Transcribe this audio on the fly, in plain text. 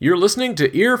You're listening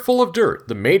to Earful of Dirt,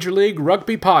 the Major League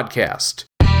Rugby podcast.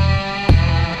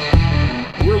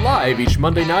 We're live each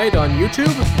Monday night on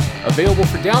YouTube, available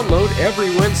for download every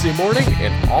Wednesday morning,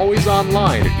 and always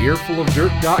online at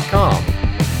earfulofdirt.com.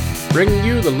 Bringing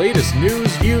you the latest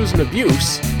news, views, and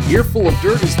abuse, Earful of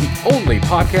Dirt is the only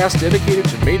podcast dedicated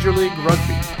to Major League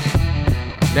Rugby.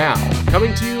 Now,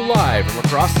 coming to you live from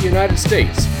across the United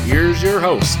States, here's your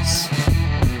hosts.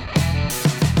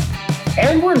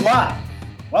 And we're live.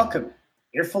 Welcome,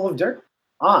 Earful of Dirt.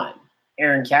 I'm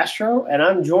Aaron Castro, and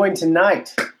I'm joined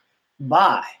tonight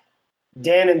by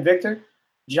Dan and Victor.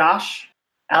 Josh,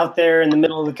 out there in the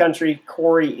middle of the country.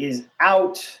 Corey is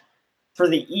out for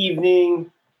the evening.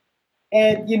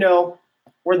 And, you know,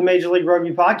 we're the Major League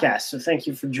Rugby podcast, so thank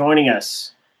you for joining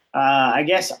us. I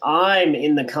guess I'm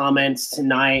in the comments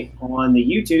tonight on the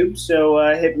YouTube, so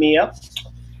hit me up.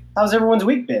 How's everyone's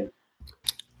week been?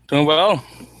 Doing well.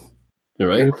 All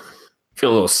right.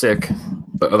 Feel a little sick,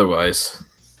 but otherwise,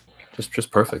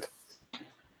 just perfect.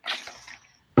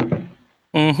 Mm-hmm.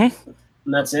 And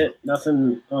that's it.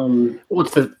 Nothing. Well,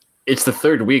 it's the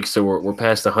third week, so we're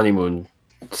past the honeymoon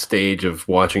stage of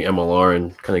watching MLR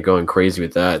and kind of going crazy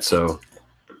with that. So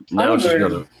now it's just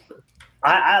another.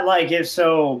 I like it.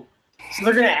 So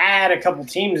they're going to add a couple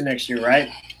teams next year, right?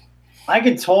 I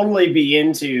could totally be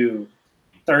into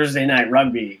Thursday night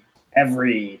rugby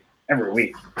every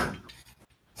week.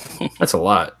 That's a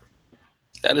lot.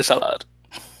 That is a lot.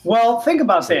 Well, think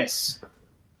about this.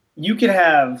 You could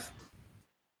have,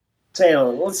 say,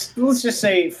 let's just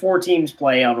say 4 teams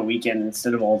play on a weekend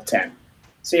instead of all 10.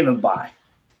 So you have a bye.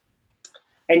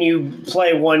 And you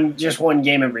play just one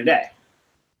game every day.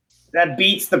 That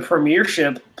beats the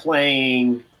Premiership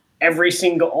playing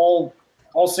all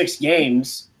 6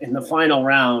 games in the final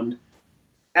round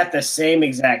at the same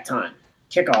exact time.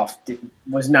 Kickoff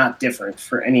was not different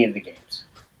for any of the games.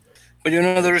 But you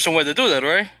know the reason why they do that,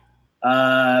 right?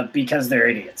 Because they're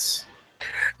idiots.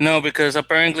 No, because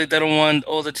apparently they don't want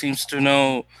all the teams to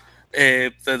know,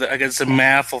 I guess, the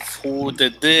math of who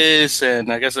did this,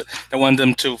 and I guess they want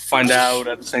them to find out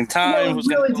at the same time. Well, it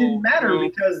really didn't matter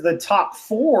because the top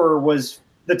 4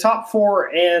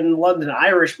 and London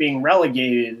Irish being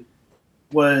relegated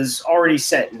was already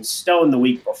set in stone the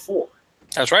week before.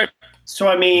 That's right. So,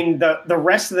 I mean, the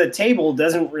rest of the table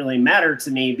doesn't really matter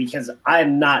to me because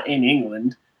I'm not in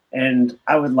England and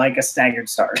I would like a staggered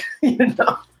start. You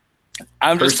know?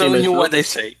 I'm just telling you what they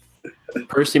say.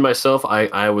 Personally, myself,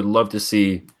 I would love to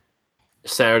see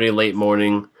Saturday late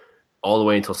morning all the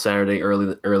way until Saturday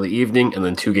early evening and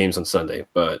then 2 games on Sunday.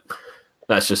 But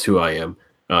that's just who I am.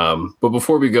 But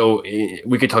before we go,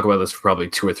 we could talk about this for probably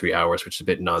 2 or 3 hours, which is a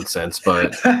bit nonsense.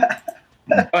 But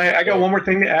I got one more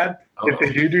thing to add. If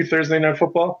they do Thursday Night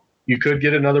Football, you could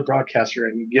get another broadcaster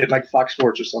and get like Fox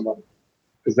Sports or somebody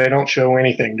because they don't show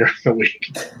anything during the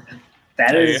week.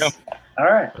 That is all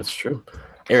right. That's true.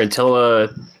 Aaron, tell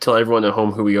everyone at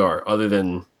home who we are, other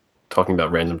than talking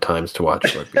about random times to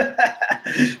watch rugby.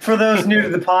 For those new to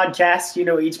the podcast, you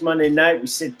know, each Monday night we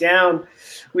sit down,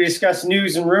 we discuss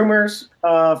news and rumors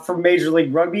from Major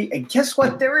League Rugby, and guess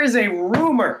what? There is a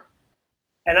rumor,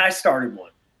 and I started one.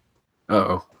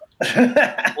 Uh-oh.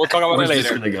 We'll talk about it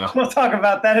later. We'll talk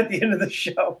about that at the end of the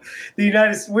show.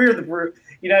 Major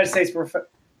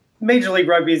League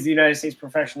Rugby is the United States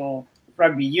Professional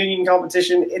Rugby Union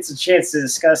competition. It's a chance to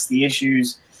discuss the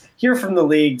issues, hear from the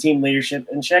league, team leadership,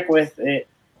 and check with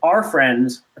our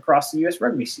friends across the U.S.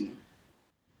 rugby scene.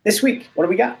 This week, what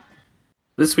do we got?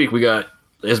 This week we got,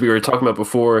 as we were talking about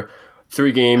before,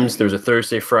 3 games. There was a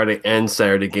Thursday, Friday, and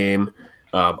Saturday game.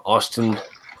 Austin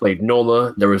played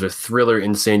NOLA. There was a thriller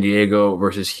in San Diego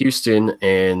versus Houston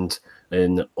and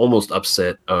an almost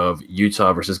upset of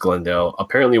Utah versus Glendale.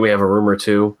 Apparently we have a rumor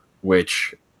too,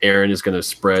 which Aaron is going to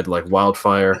spread like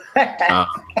wildfire.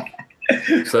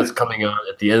 So that's coming on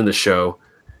at the end of the show.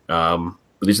 But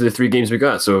these are the 3 games we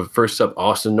got. So first up,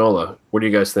 Austin NOLA. What do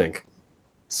you guys think?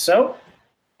 So,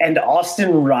 and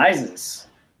Austin rises.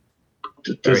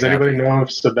 Does anybody know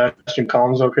if Sebastian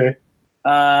Collins okay?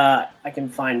 I can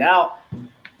find out,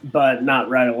 but not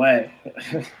right away.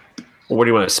 Well, what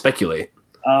do you want to speculate?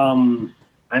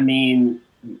 I mean,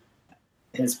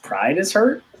 his pride is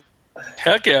hurt.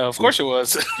 Heck yeah, of course it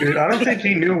was. Dude, I don't think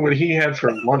he knew what he had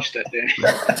for lunch that day.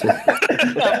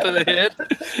 After the hit,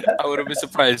 I would have been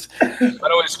surprised. By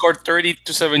the way, scored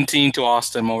 30-17 to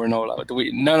Austin over NOLA.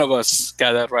 None of us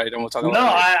got that right, and we'll talk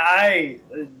about it.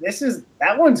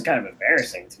 That one's kind of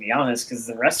embarrassing, to be honest, because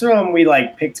the rest of them we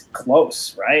picked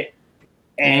close, right?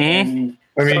 And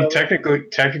I mean,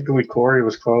 technically, Corey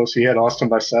was close. He had Austin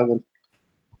by 7.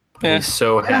 Yeah. He's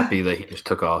so happy that he just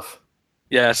took off.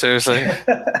 Yeah, seriously.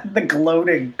 The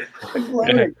gloating.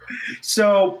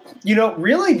 So,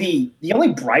 really the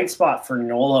only bright spot for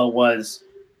Nola was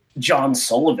John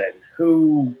Sullivan,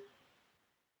 who,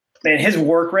 man, his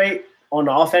work rate on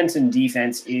offense and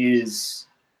defense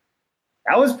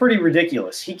that was pretty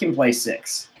ridiculous. He can play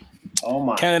 6. Oh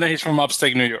my. Canada, he's from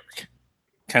upstate New York.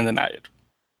 Can't deny it.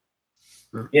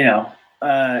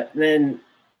 Then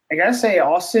I gotta say,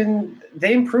 Austin,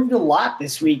 they improved a lot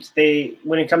this week.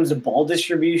 When it comes to ball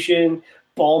distribution,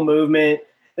 ball movement,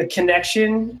 the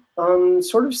connection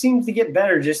sort of seems to get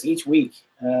better just each week.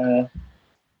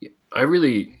 I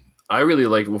really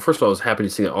liked. Well, first of all, I was happy to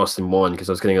see that Austin won because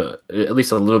I was getting at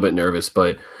least a little bit nervous.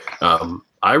 But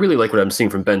I really like what I'm seeing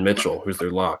from Ben Mitchell, who's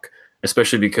their lock,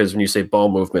 especially because when you say ball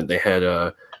movement, he had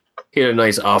a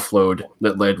nice offload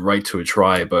that led right to a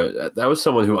try. But that was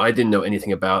someone who I didn't know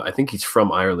anything about. I think he's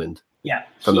from Ireland. Yeah,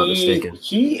 if I'm not mistaken.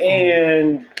 He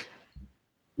and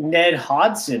Ned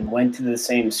Hodgson went to the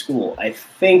same school, I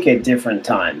think, at different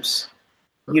times.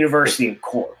 University of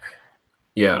Cork.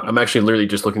 Yeah, I'm actually literally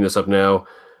just looking this up now.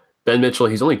 Ben Mitchell,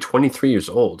 he's only 23 years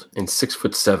old and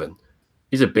 6'7".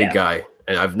 He's a big guy,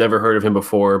 and I've never heard of him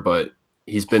before, but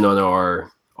he's been on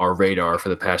our radar for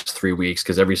the past 3 weeks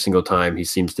because every single time he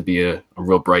seems to be a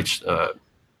real bright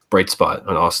spot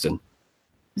on Austin.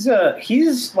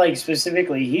 He's like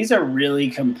specifically, he's a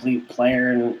really complete player,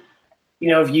 and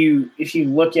if you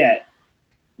look at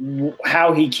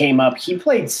how he came up, he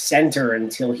played center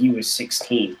until he was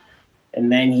 16,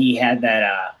 and then he had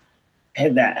that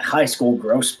high school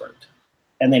growth spurt,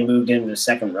 and they moved into the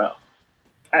second row.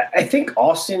 I think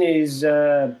Austin is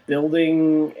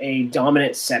building a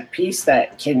dominant set piece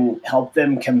that can help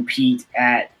them compete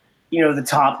at the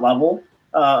top level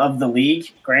of the league.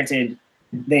 Granted,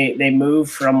 they move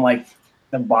from like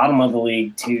the bottom of the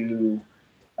league to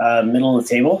middle of the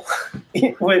table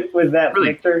with that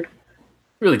Victor.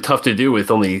 Really tough to do with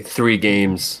only 3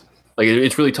 games. Like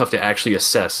it's really tough to actually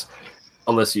assess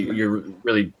unless you're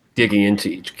really digging into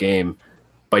each game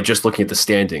by just looking at the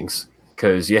standings.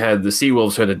 Because you had the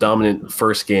Seawolves who had a dominant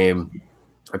first game,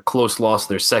 a close loss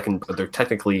their second, but they're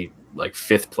technically like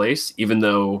 5th place, even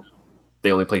though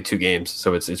they only played 2 games.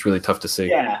 So it's really tough to see.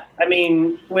 Yeah, I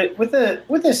mean, with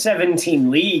a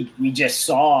 17 league, we just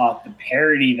saw the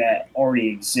parity that already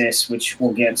exists, which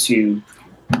we'll get to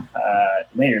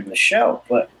later in the show.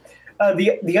 But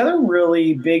the other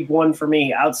really big one for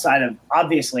me, outside of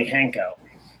obviously Hanko,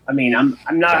 I mean, I'm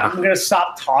going to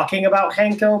stop talking about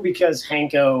Hanko because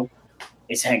Hanko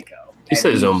is Hanko. He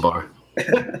set his own bar.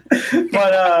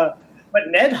 But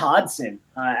Ned Hodgson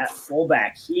at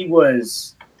fullback, he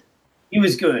was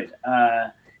good.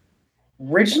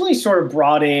 Originally sort of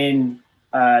brought in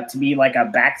to be like a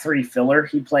back 3 filler.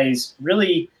 He's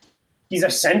a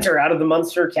center out of the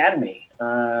Munster Academy.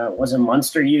 Was a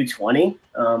Munster U20.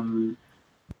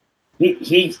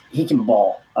 He can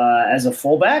ball. As a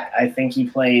fullback, I think he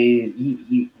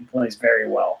plays very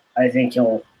well. I think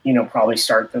he'll probably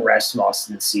start the rest of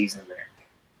Austin's season there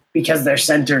because their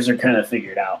centers are kind of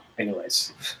figured out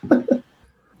anyways.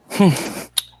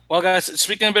 Well, guys,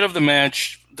 speaking a bit of the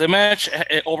match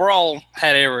overall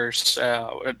had errors.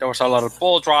 There was a lot of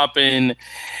ball dropping,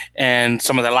 and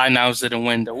some of the lineouts didn't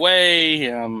win the way.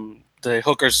 The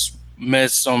hookers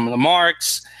missed some of the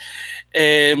marks.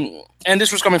 And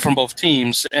this was coming from both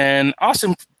teams. And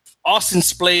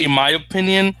Austin's play, in my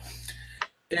opinion,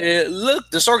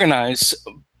 looked disorganized.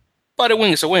 But a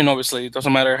win is a win, obviously. It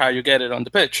doesn't matter how you get it on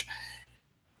the pitch.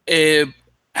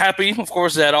 Happy, of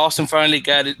course, that Austin finally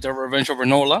got the revenge over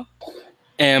Nola.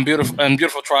 And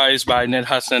beautiful tries by Ned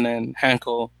Hodgson and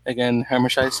Hanko, again,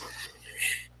 Hammershise.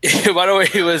 By the way,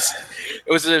 it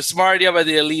was a smart idea by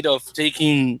the elite of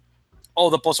taking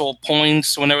all the possible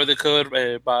points whenever they could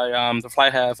by the fly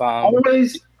half.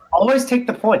 Always take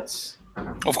the points.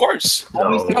 Of course.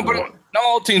 Not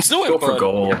all teams do it. Go for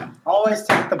goal. Yeah, always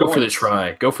take the points. Go for the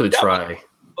try. Go for the try.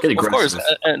 Get aggressive.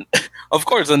 Of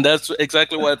course, and that's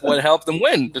exactly what helped them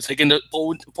win. They're taking the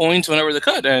points whenever they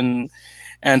could, and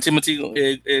Timothy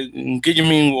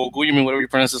Guillemin, or Guillemin, whatever you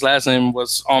pronounce his last name,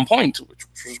 was on point, which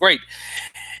was great.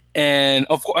 And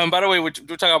by the way, we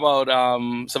talking about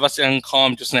Sebastian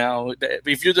Combs just now.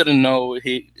 If you didn't know,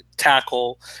 he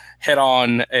tackled head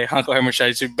on a Hanko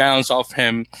Hammershise. He bounced off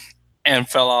him and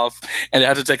fell off, and they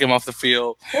had to take him off the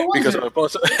field because of a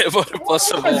possible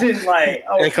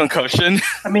concussion.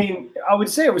 I mean, I would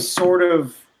say it was sort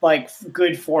of like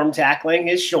good form tackling.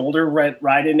 His shoulder went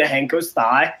right into Hanko's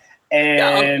thigh,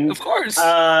 and of course,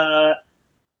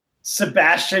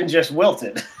 Sebastian just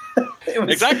wilted.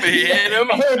 Exactly, he hit him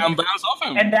and bounced off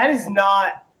him, and that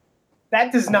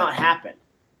does not happen.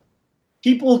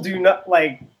 People do not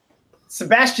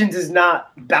Sebastian does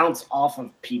not bounce off of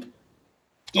people.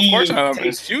 Of course, it's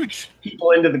takes huge.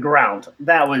 people into the ground.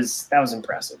 That was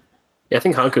impressive. Yeah, I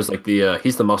think Hanko's like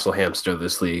he's the muscle hamster of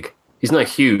this league. He's not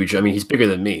huge. I mean, he's bigger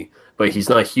than me, but he's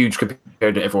not huge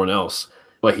compared to everyone else.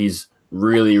 But he's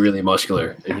really, really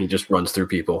muscular, and he just runs through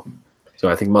people. So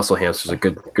I think muscle hamster is a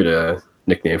good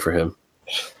nickname for him.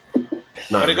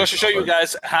 But it goes to show you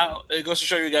guys how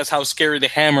scary the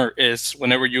Hammer is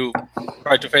whenever you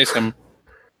try to face him.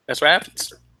 That's what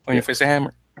happens when you face a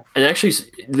Hammer. And actually,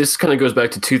 this kind of goes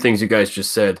back to two things you guys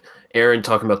just said. Aaron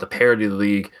talking about the parity of the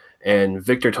league, and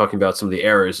Victor talking about some of the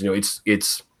errors. You know,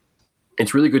 it's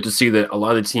really good to see that a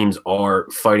lot of the teams are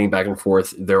fighting back and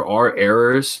forth. There are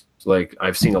errors. Like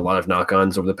I've seen a lot of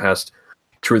knock-ons over the past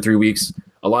 2 or 3 weeks.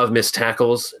 A lot of missed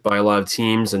tackles by a lot of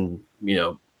teams, and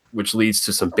which leads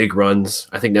to some big runs.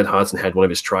 I think Ned Hodson had one of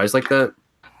his tries like that.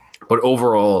 But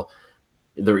overall,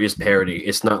 there is parity.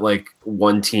 It's not like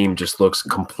one team just looks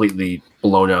completely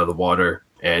blown out of the water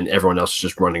and everyone else is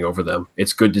just running over them.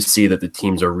 It's good to see that the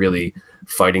teams are really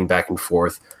fighting back and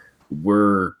forth.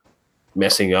 We're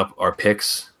messing up our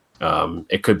picks.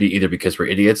 It could be either because we're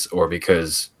idiots or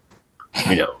because,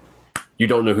 you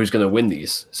don't know who's going to win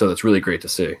these. So that's really great to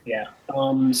see. Yeah.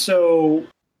 So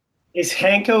is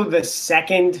Hanko the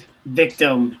second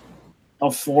victim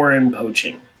of foreign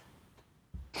poaching?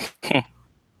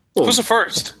 Who's the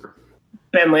first?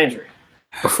 Ben Landry.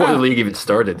 Before the league even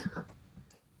started.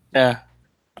 Yeah.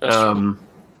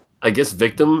 I guess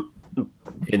victim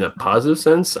in a positive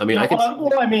sense. I mean, I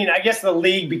guess the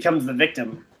league becomes the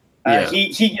victim.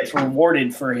 He gets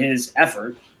rewarded for his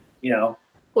effort, Well,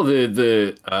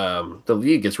 the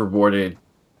league gets rewarded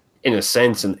in a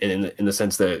sense, in the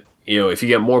sense that if you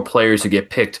get more players who get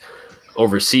picked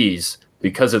overseas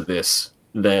because of this,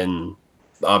 then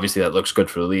obviously that looks good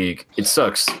for the league. It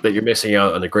sucks that you're missing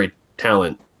out on a great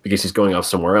talent because he's going off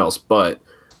somewhere else, but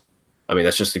I mean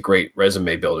that's just a great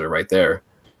resume builder right there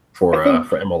for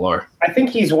MLR. I think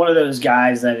he's one of those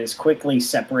guys that is quickly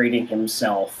separating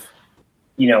himself,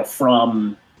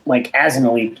 from like as an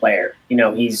elite player.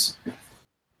 He's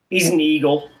an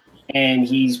Eagle, and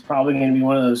he's probably going to be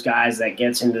one of those guys that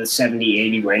gets into the 70,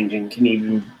 80 range and can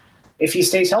even, if he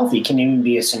stays healthy, can even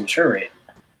be a Centurion.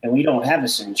 And we don't have a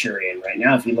Centurion right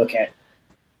now. If you look at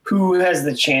who has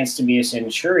the chance to be a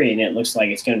Centurion, it looks like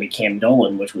it's going to be Cam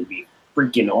Dolan, which would be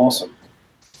freaking awesome.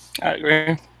 I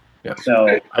agree. Yeah.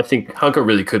 So I think Hanko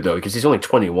really could, though, because he's only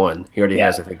 21. He already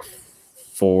has, I think,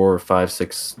 4, 5,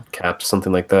 6 caps,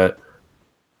 something like that.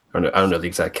 I don't know the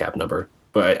exact cap number.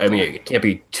 But, I mean, it can't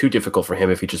be too difficult for him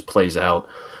if he just plays out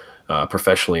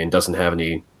professionally and doesn't have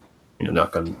any,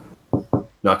 knock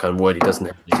on wood, he doesn't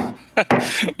have any.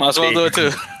 Might as well do it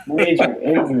too. Major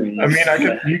injuries. I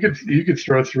mean, you could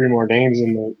throw 3 more names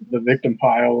in the victim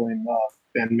pile, and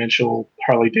Ben Mitchell,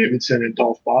 Harley Davidson, and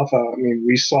Dolph Baffa. I mean,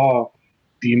 we saw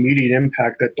the immediate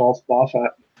impact that Dolph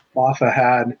Baffa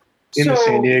had in the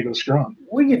San Diego Scrum.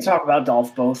 We can talk about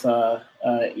Dolph both. I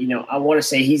want to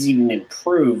say he's even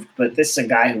improved, but this is a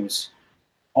guy who's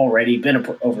already been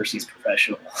an overseas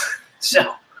professional.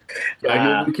 So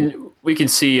we can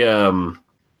see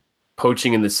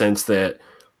poaching in the sense that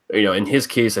in his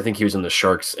case, I think he was in the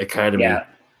Sharks Academy. Yeah.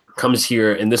 Comes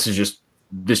here, and this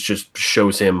just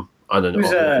shows him on an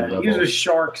level. He was a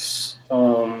Sharks.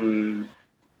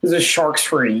 He was a Sharks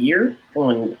for a year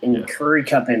in Curry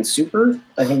Cup and Super.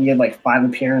 I think he had like 5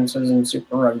 appearances in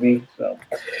Super Rugby. So,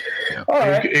 all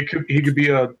right. He could be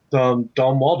a Dom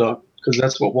Walduck, because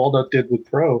that's what Walduck did with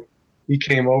Pro. He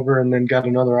came over and then got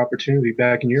another opportunity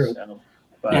back in Europe.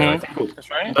 So, I think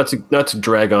that's right. Not to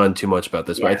drag on too much about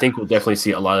this, but I think we'll definitely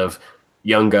see a lot of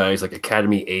young guys like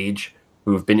academy age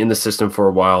who have been in the system for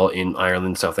a while in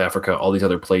Ireland, South Africa, all these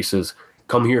other places,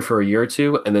 come here for a year or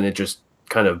two, and then it just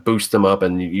kind of boosts them up,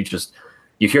 and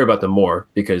you hear about them more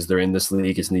because they're in this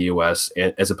league, it's in the U.S.,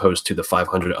 as opposed to the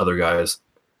 500 other guys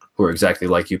who are exactly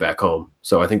like you back home.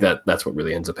 So I think that's what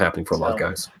really ends up happening for a lot of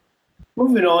guys.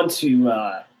 Moving on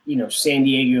to San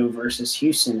Diego versus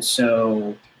Houston.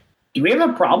 So do we have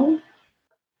a problem?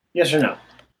 Yes or no?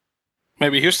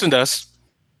 Maybe Houston does.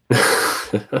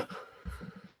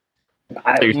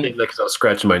 You're saying that because I was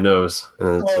scratching my nose.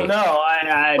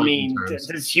 I mean,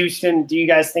 does Houston? Do you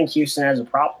guys think Houston has a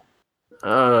problem?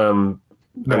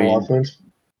 Offense.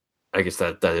 I guess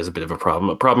that is a bit of a problem.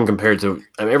 A problem compared to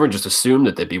everyone just assumed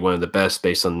that they'd be one of the best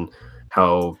based on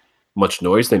how much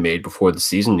noise they made before the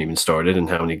season even started and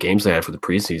how many games they had for the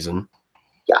preseason.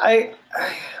 Yeah, I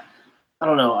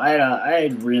don't know. I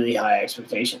had really high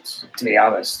expectations, to be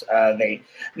honest.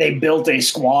 They built a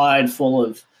squad full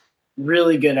of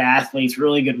really good athletes,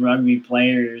 really good rugby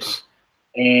players,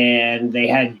 and they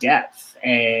had depth.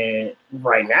 And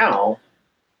right now,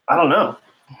 I don't know.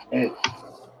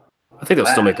 I think they'll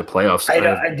still make the playoffs. I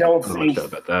don't much think doubt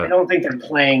about that. I don't think they're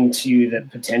playing to the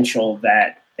potential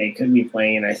that they could be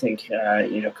playing. And I think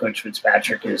Coach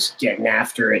Fitzpatrick is getting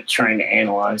after it, trying to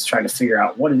analyze, trying to figure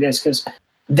out what it is, because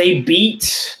they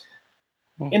beat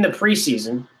in the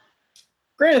preseason.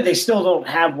 Granted, they still don't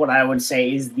have what I would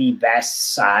say is the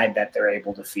best side that they're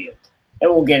able to field. And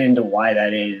we'll get into why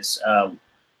that is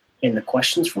in the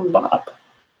questions from Bob.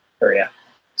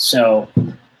 So,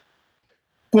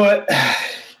 but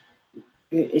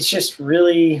it's just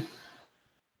really,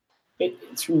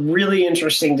 it's really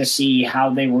interesting to see how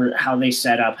they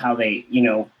set up, how they,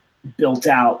 built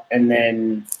out, and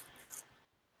then,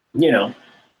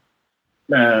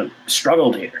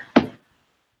 struggled here.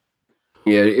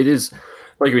 Yeah, it is,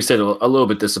 like we said, a little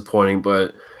bit disappointing,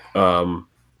 but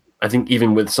I think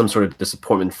even with some sort of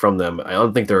disappointment from them, I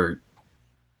don't think they're,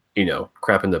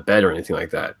 crap in the bed or anything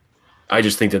like that. I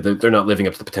just think that they're not living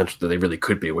up to the potential that they really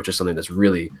could be, which is something that's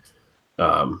really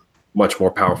much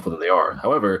more powerful than they are.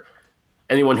 However,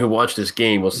 anyone who watched this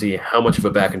game will see how much of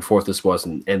a back and forth this was,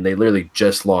 and they literally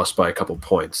just lost by a couple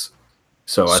points.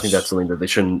 So I think that's something that they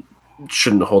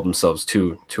shouldn't hold themselves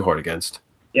too hard against.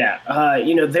 Yeah,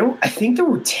 I think there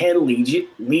were 10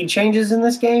 lead changes in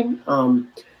this game. Awesome.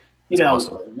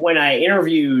 When I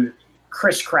interviewed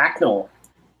Chris Cracknell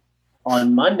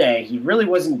on Monday, he really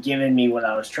wasn't giving me what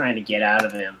I was trying to get out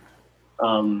of him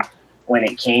when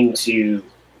it came to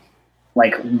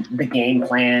like the game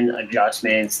plan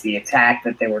adjustments, the attack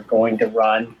that they were going to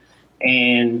run.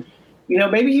 And,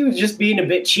 maybe he was just being a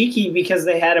bit cheeky because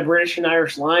they had a British and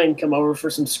Irish line come over for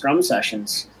some scrum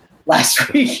sessions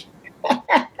last week.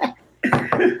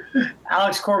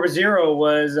 Alex Corbizero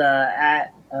was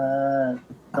at the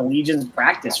Legion's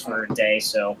practice for a day,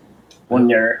 so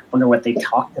wonder what they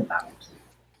talked about.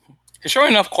 Sure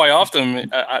enough, quite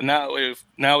often now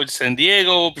with San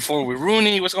Diego, before with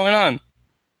Rooney, what's going on?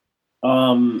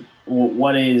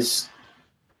 What is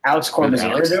Alex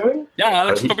Corbizero doing? Yeah,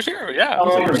 Alex Corbizero. Yeah.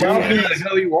 That's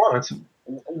how he wants.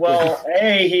 Well,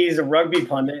 he's a rugby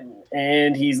pundit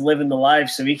and he's living the life,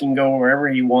 so he can go wherever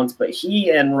he wants. But he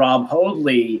and Rob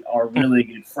Hoadley are really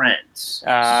good friends.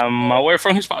 I'm aware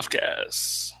from his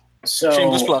podcast. So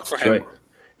shameless plug for him. Right.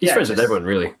 He's friends with everyone,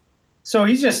 really. So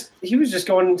he was just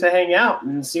going to hang out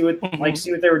and see what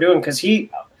they were doing, because he's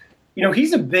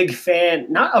a big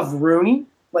fan, not of Rooney,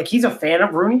 like he's a fan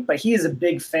of Rooney, but he is a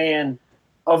big fan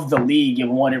of the league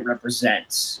and what it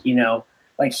represents.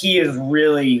 Like he is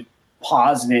really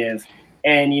positive,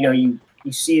 and you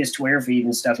see his Twitter feed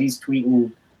and stuff. He's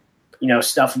tweeting,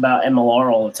 stuff about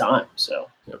MLR all the time. So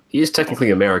he is technically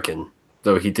American,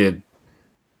 though he did,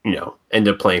 end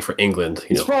up playing for England.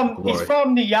 He's from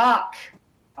New York.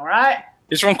 All right.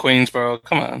 He's from Queens, bro.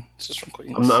 Come on. He's just from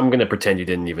Queens. I'm going to pretend you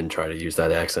didn't even try to use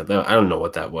that accent. I don't know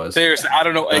what that was. Seriously, I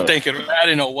don't know. Thank you. I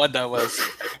didn't know what that was.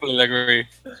 I completely agree.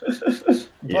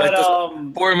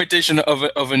 But poor imitation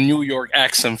of a New York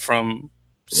accent from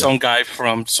some guy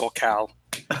from SoCal.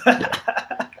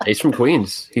 He's from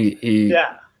Queens. He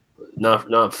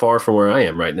not far from where I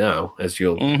am right now, as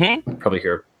you'll probably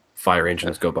hear fire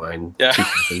engines go by.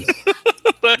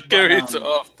 That carries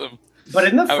off them. But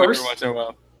in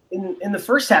the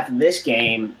first half of this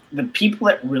game, the people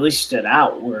that really stood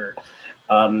out were,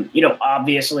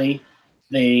 obviously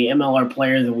the MLR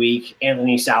Player of the Week,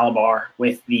 Anthony Salabar,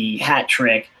 with the hat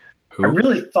trick. Who? I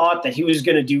really thought that he was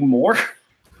going to do more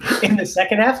in the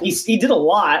second half. He did a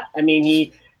lot. I mean,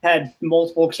 he had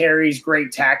multiple carries,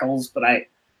 great tackles, but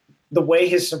the way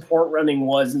his support running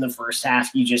was in the first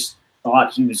half, you just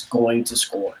thought he was going to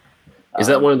score. Is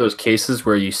that one of those cases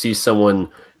where you see someone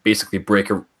basically break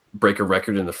a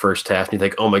record in the first half and you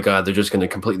think, oh my God, they're just going to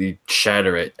completely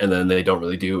shatter it, and then they don't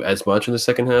really do as much in the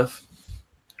second half?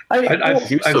 I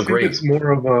think it's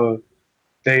more of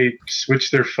they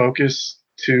switched their focus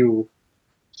to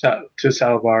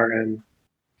Salabar and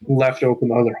left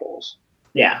open other holes.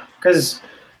 Yeah, because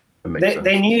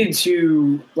they needed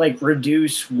to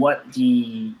reduce what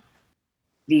the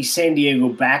San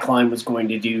Diego backline was going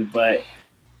to do, but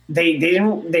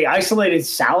they isolated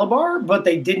Salabar, but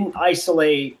they didn't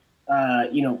isolate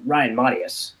Ryan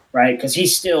Matias, right? Because he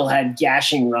still had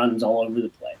gashing runs all over the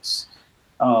place.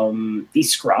 The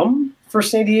scrum for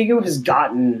San Diego has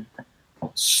gotten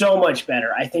so much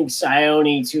better. I think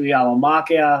Sione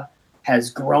Tuialamaka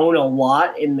has grown a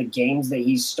lot in the games that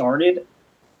he's started.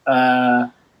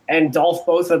 And Dolph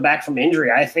Botha back from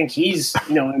injury. I think he's,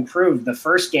 improved. The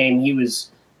first game he was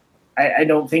I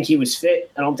don't think he was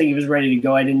fit. I don't think he was ready to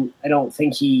go. I don't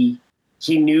think he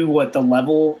knew what the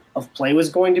level of play was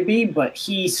going to be, but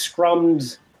he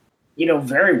scrummed,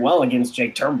 very well against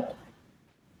Jake Turnbull.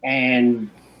 And,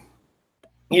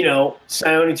 Sione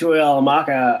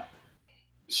Tuihalamaka,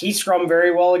 he scrummed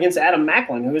very well against Adam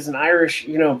Macklin, who is an Irish,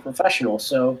 professional.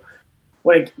 So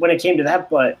when it came to that,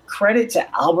 but credit to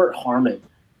Albert Harmon,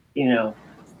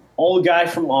 old guy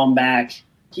from Lombac.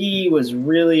 He was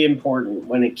really important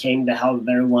when it came to how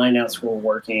their lineouts were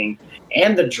working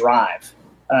and the drive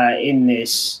in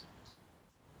this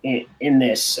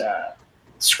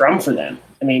scrum for them.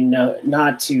 I mean,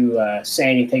 not to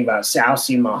say anything about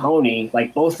Sousey and Mahoney,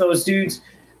 like both those dudes.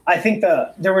 I think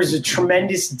there was a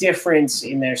tremendous difference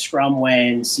in their scrum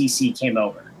when CC came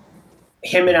over.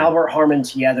 Him and Albert Harmon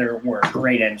together were a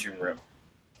great engine room.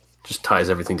 Just ties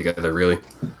everything together, really.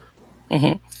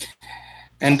 Mm-hmm.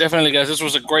 And definitely, guys, this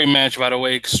was a great match, by the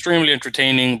way. Extremely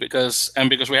entertaining because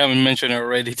we haven't mentioned it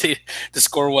already, the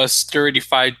score was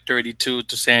 35-32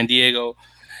 to San Diego.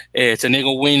 San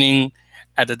Diego winning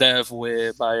at the death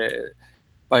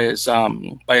by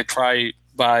a try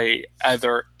by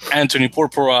either Anthony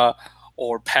Purpura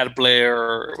or Pat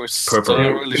Blair. It was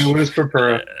Purpura. It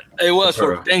was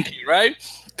Purpura. Thank you, right?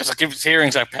 Because I keep hearing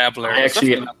it's like Pat Blair.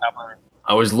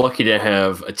 I was lucky to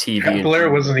have a TV. Pat Blair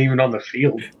wasn't even on the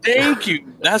field. Thank you.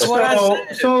 That's what I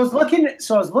said. So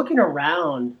I was looking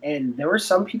around, and there were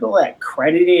some people that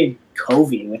credited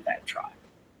Covey with that try.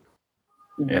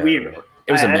 Yeah, Weird.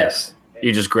 It was a mess.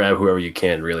 You just grab whoever you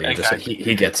can, really. Exactly.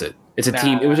 He gets it. It's a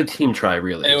team. It was a team try,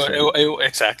 really.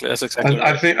 Exactly. That's exactly.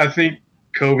 I think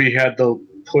Covey had the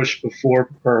push before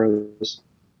Purpura.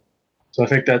 So I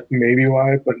think that may be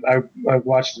why. But I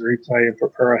watched the replay, and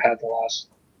Purpura had the last.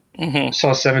 Mm-hmm. I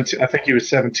saw 17. I think he was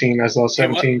 17. I saw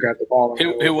 17 grab the ball. He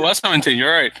was 17. You're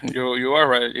right. You are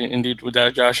right indeed with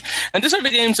that, Josh. And these are the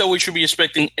games that we should be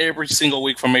expecting every single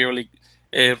week from Major League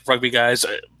Rugby, guys.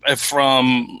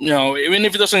 From even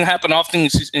if it doesn't happen often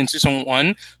in season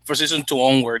 1, for season 2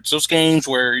 onwards, those games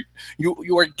where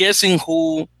you are guessing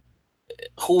who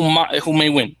may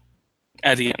win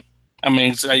at the end. I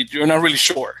mean, it's like you're not really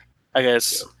sure, I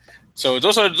guess. Yeah. So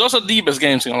those are the best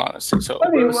games, in all honesty. So.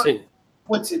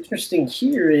 What's interesting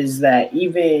here is that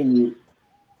even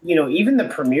the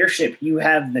Premiership, you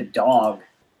have the dog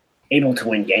able to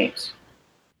win games.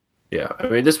 Yeah, I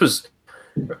mean, this was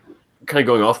kind of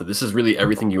going off of this is really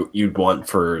everything you'd want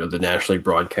for the National League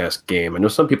broadcast game. I know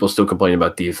some people still complain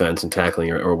about defense and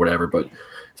tackling or whatever, but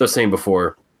as I was saying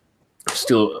before,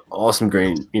 still awesome,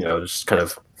 great, just kind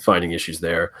of finding issues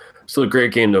there. Still a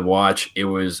great game to watch. It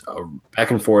was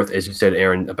back and forth, as you said,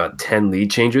 Aaron, about 10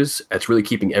 lead changes. That's really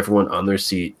keeping everyone on their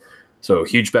seat. So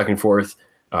huge back and forth.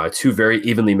 2 very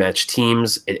evenly matched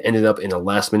teams. It ended up in a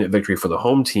last-minute victory for the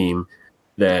home team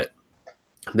that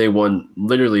they won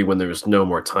literally when there was no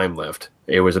more time left.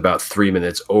 It was about 3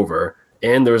 minutes over,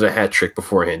 and there was a hat trick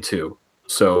beforehand too.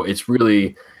 So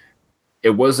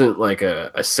it wasn't like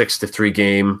a 6-3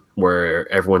 game where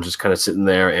everyone's just kind of sitting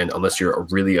there, and unless you're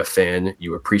really a fan,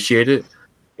 you appreciate it.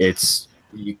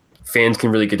 Fans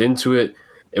can really get into it.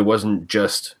 It wasn't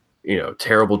just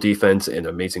terrible defense and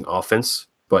amazing offense,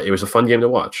 but it was a fun game to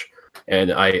watch.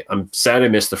 And I'm sad I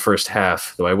missed the first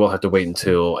half, though I will have to wait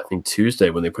until I think Tuesday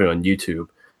when they put it on YouTube.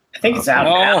 I think it's out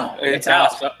now. It's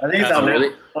out. I think it's out.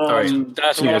 Really? All right.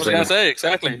 That's what I was going to say.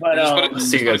 Exactly. But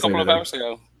see you guys a couple of hours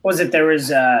ago. There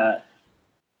was I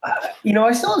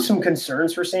still have some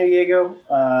concerns for San Diego,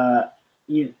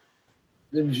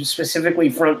 specifically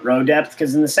front row depth,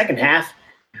 because in the second half,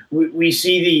 we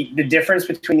see the difference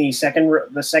between the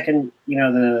seconds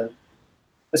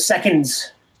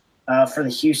for the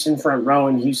Houston front row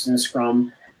and Houston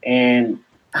scrum, and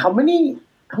how many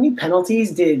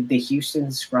penalties did the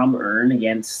Houston scrum earn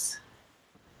against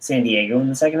San Diego in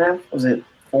the second half? Was it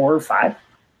 4 or 5?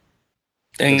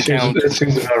 That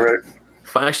seems about right.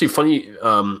 Actually, funny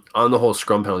on the whole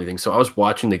scrum penalty thing. So I was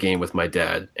watching the game with my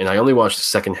dad, and I only watched the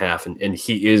second half. And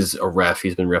he is a ref.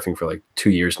 He's been reffing for like 2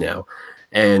 years now,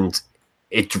 and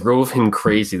it drove him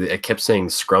crazy that it kept saying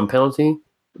scrum penalty,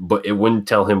 but it wouldn't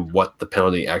tell him what the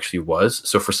penalty actually was.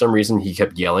 So for some reason, he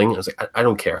kept yelling. I was like, I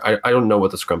don't care. I don't know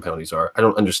what the scrum penalties are. I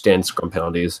don't understand scrum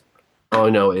penalties. All I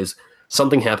know is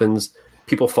something happens,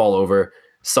 people fall over,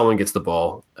 someone gets the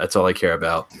ball. That's all I care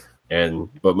about.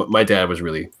 But my dad was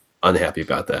really unhappy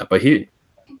about that, but he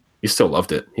still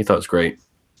loved it. He thought it was great.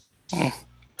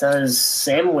 Does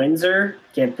Sam Windsor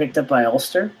get picked up by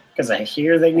Ulster? Because I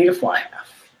hear they need a fly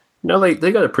half. No,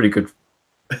 they got a pretty good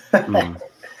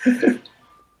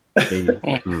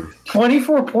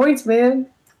 24 points, man.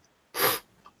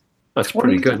 That's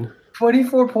pretty good.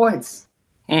 24 points.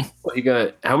 Well, you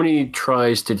got how many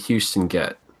tries did Houston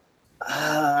get?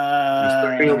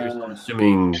 I'm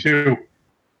assuming 2.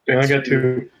 They only got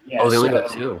 2. Yeah, they only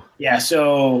got 2. Yeah,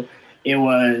 so it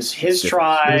was his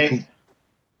try,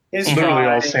 His Literally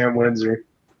all try, Sam Windsor.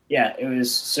 yeah, it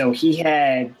was. So he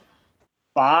had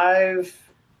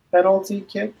 5 penalty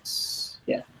kicks.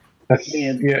 Yeah.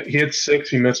 Yeah, he had 6.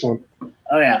 He missed one.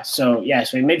 Oh yeah. So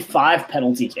he made 5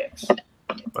 penalty kicks,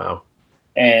 Wow.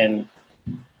 and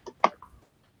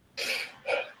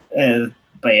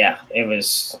but yeah, it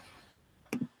was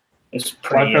Five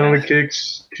pretty. penalty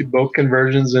kicks, both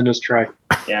conversions in his try.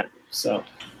 Yeah. So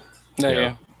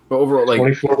Yeah. But overall, like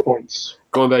 24 points.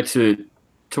 going back to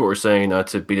what we're saying, not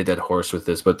to beat a dead horse with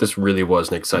this, but this really was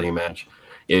an exciting match.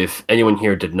 If anyone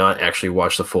here did not actually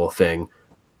watch the full thing,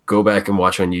 go back and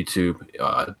watch on YouTube.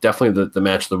 Definitely the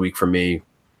match of the week for me,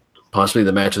 possibly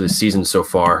the match of the season so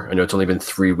far. I know it's only been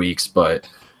 3 weeks, but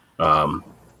I mean,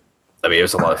 it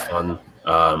was a lot of fun.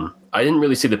 I didn't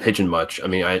really see the pigeon much. I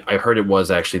mean, I heard it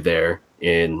was actually there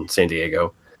in San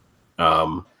Diego,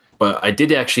 but I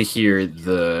did actually hear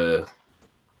I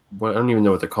don't even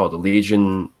know what they're called, the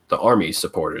Legion, the Army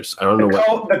supporters. I don't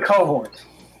know the cohort.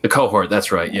 The cohort,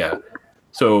 that's right, yeah.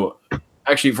 So,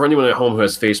 actually, for anyone at home who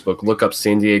has Facebook, look up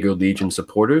San Diego Legion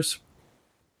supporters.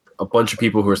 A bunch of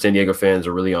people who are San Diego fans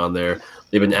are really on there.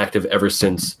 They've been active ever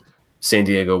since San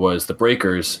Diego was the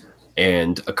Breakers,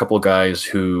 and a couple of guys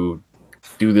who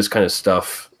do this kind of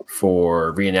stuff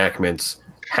for reenactments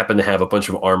happen to have a bunch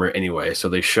of armor anyway. So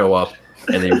they show up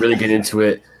and they really get into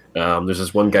it. There's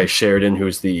this one guy, Sheridan,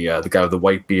 who's the guy with the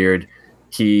white beard.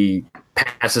 He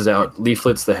passes out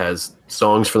leaflets that has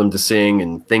songs for them to sing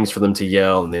and things for them to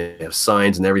yell, and they have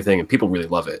signs and everything, and people really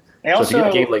love it. They so also, if you get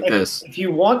a game like this, if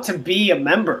you want to be a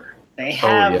member, they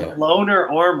have loner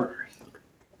armor.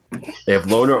 They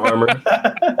have loner armor.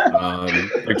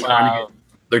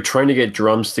 They're trying to get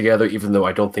drums together, even though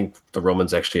I don't think the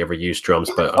Romans actually ever used drums.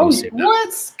 But I'm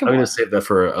going to save that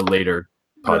for a later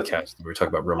podcast where we talk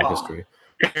about Roman history.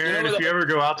 Aaron, if you ever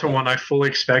go out to one, I fully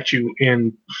expect you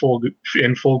in full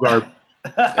garb.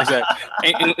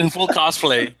 Exactly. In full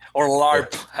cosplay or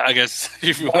LARP, I guess,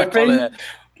 if you want to call it that.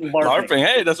 LARPing.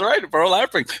 Hey, that's right, bro.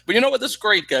 LARPing. But you know what? This is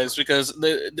great, guys, because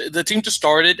the team just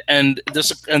started, and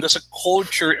there's a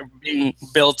culture being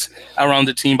built around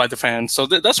the team by the fans. So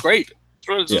that's great.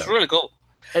 It's really cool.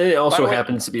 And it also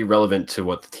happens to be relevant to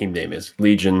what the team name is: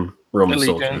 Legion, Roman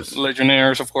soldiers,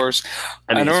 Legionnaires, of course.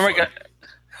 And remember,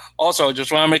 also,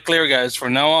 just want to make clear, guys,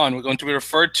 from now on, we're going to be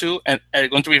referring to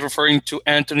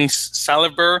Anthony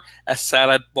Salivber as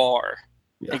Salad Bar.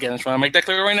 Yeah. Again, I just want to make that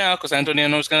clear right now, because Anthony, I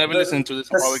know, is going to be listening to this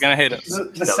and probably going to hate us.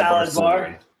 The Salad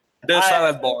Bar?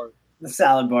 Salad Bar. The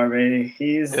Salad Bar, baby.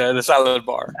 The Salad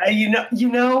Bar. You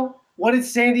know, what did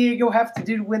San Diego have to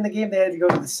do to win the game? They had to go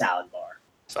to the Salad Bar.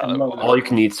 All you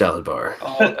can eat salad bar.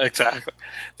 Exactly.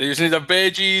 They just need the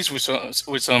veggies with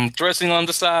some dressing on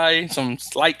the side, some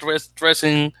light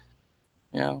dressing.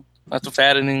 Not too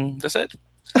fattening. That's it.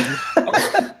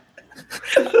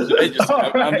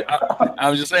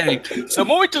 I'm just saying. So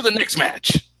moving to the next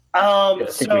match. I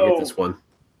think we get this one.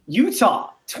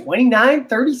 Utah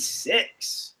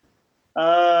 29-36.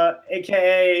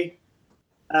 AKA.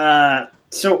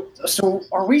 So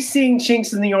are we seeing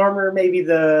chinks in the armor? Maybe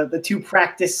the 2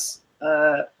 practice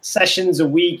sessions a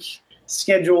week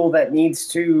schedule that needs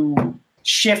to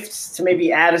shift to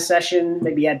maybe add a session,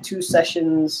 maybe add 2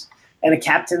 sessions and a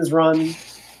captain's run.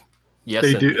 Yes,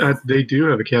 they do. They do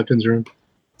have a captain's run.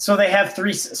 So they have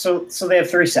 3. So they have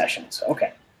 3 sessions.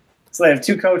 Okay. So they have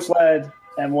 2 coach led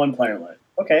and 1 player led.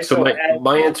 Okay. So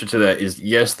my answer to that is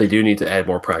yes, they do need to add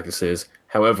more practices.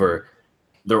 However,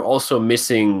 they're also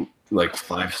missing like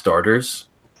 5 starters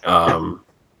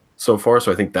so far,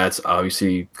 so I think that's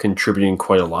obviously contributing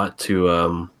quite a lot to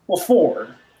 4.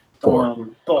 4. But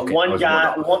okay, 1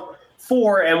 guy,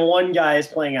 4 and 1 guy is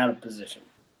playing out of position.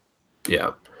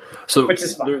 Yeah. So which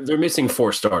is fine. They're missing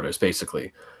 4 starters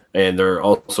basically, and there are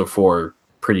also 4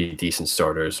 pretty decent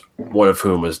starters, one of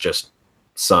whom was just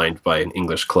signed by an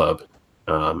English club,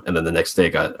 and then the next day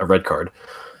got a red card.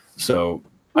 So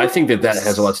I think that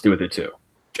has a lot to do with it too.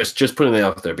 Just putting it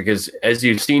out there, because as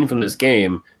you've seen from this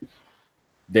game,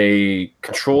 they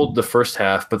controlled the first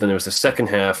half, but then there was the second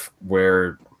half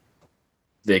where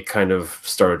they kind of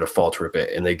started to falter a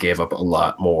bit, and they gave up a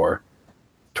lot more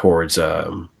towards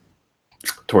Utah.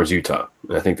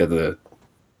 And I think that the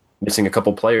missing a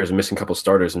couple players and missing a couple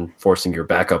starters and forcing your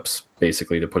backups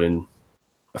basically to put in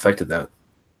affected that.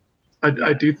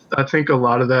 I think a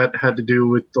lot of that had to do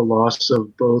with the loss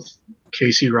of both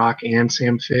Casey Rock and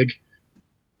Sam Fig.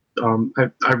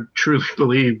 I truly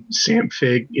believe Sam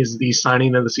Fig is the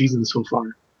signing of the season so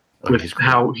far, with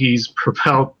how he's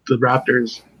propelled the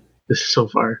Raptors so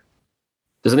far.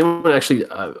 Does anyone actually,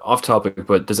 off topic,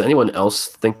 but does anyone else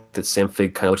think that Sam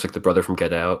Fig kind of looks like the brother from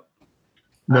Get Out?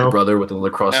 No. The brother with the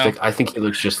lacrosse stick? I think he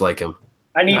looks just like him.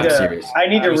 I need I'm to serious.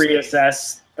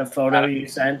 reassess the photo you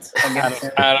sent.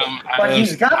 But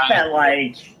he's got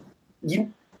that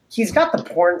he's got the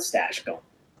porn stash going.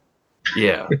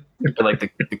 Yeah, and like the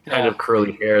kind of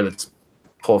curly hair that's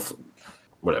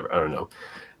whatever. I don't know.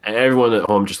 And everyone at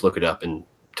home, just look it up and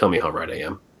tell me how right I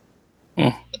am.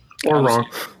 Or wrong.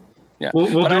 Yeah, We'll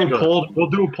do a poll. We'll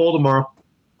do a poll tomorrow.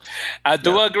 I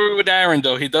do agree with Aaron,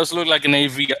 though. He does look like an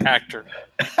AV actor.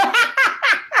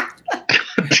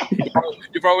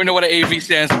 You probably know what an AV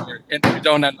stands for, and if you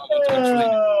don't, I know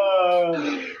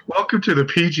what Welcome to the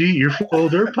PG You're Full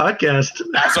of Dirt podcast.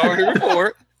 That's what we're here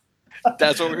for.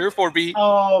 That's what we're here for, B.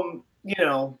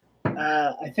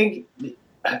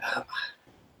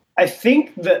 I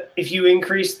think that if you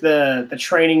increase the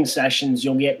training sessions,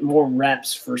 you'll get more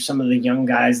reps for some of the young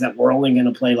guys that were only going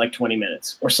to play like 20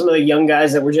 minutes, or some of the young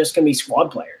guys that were just going to be squad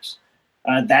players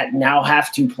that now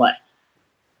have to play.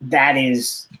 That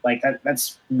is like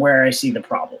that's where I see the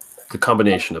problem. The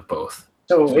combination of both.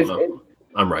 So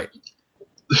I'm right.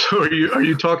 So are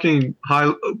you talking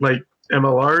high like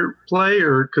MLR play,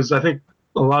 or because I think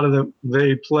a lot of them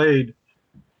they played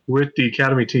with the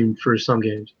academy team for some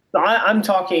games. I'm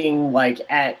talking like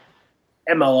at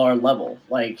MLR level.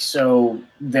 Like, so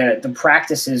the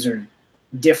practices are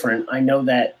different. I know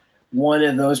that one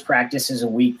of those practices a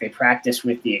week they practice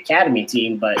with the academy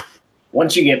team, but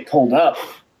once you get pulled up,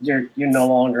 you're no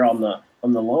longer on the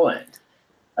low end.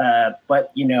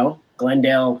 But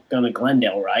Glendale going to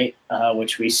Glendale, right?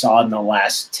 Which we saw in the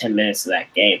last 10 minutes of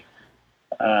that game.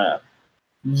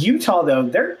 Utah, though,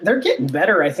 they're getting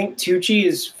better. I think Tucci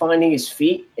is finding his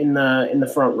feet in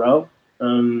the front row,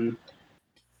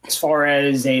 as far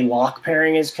as a lock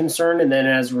pairing is concerned, and then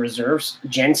as reserves,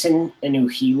 Jensen and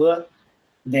Uhila,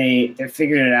 they're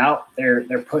figuring it out.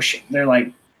 They're pushing. They're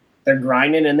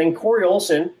grinding, and then Corey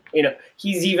Olsen,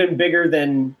 he's even bigger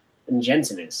than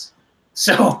Jensen is.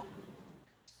 So,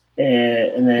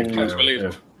 and then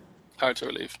hard to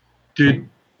believe. Did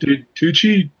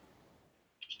Tucci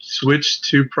switch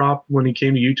to prop when he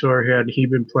came to Utah, or had he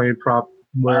been playing prop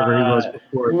wherever he was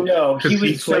before? No,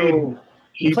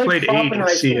 he played 8 at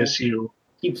CSU.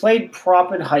 He played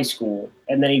prop in high school,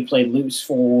 and then he played loose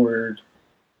forward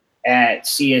at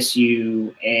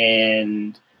CSU,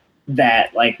 and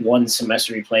that one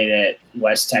semester he played at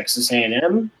West Texas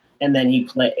A&M, and then he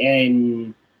played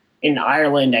in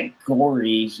Ireland at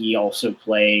Gorey. He also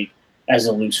played as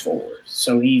a loose forward.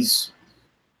 So he's,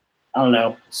 I don't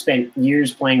know, spent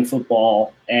years playing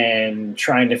football and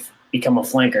trying to become a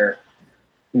flanker,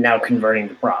 now converting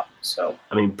to prop. So,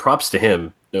 I mean, props to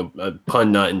him.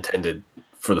 Pun not intended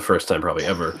for the first time probably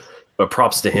ever, but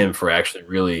props to him for actually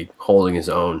really holding his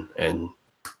own and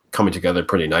coming together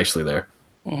pretty nicely there.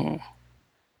 Mm-hmm.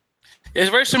 It's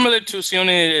very similar to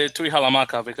Sione Tui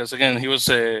Halamaka because, again, he was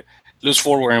a loose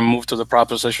forward and moved to the prop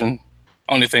position.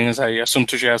 Only thing is I assume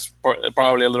Tucci has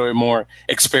probably a little bit more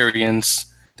experience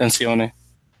than Sione.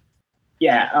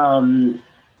 Yeah,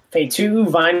 Feitu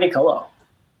Vainicolo.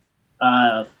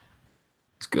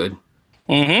 It's good.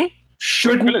 Mm-hmm.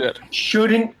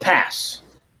 Shouldn't pass.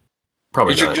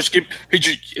 Probably he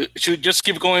should just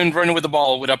keep going running with the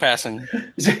ball without passing.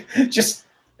 Just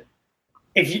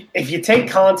if you take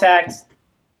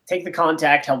the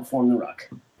contact, help form the ruck.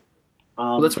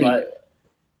 That's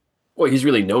what he's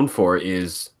really known for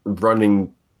is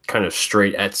running kind of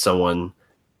straight at someone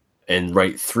and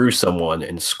right through someone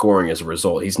and scoring as a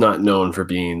result. He's not known for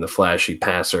being the flashy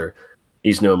passer.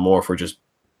 He's known more for just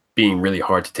being really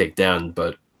hard to take down,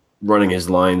 but running his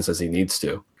lines as he needs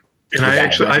to. And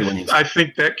I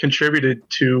think that contributed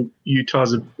to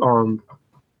Utah's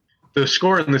the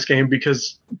score in this game,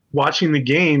 because watching the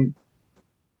game,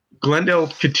 Glendale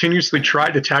continuously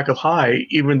tried to tackle high,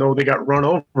 even though they got run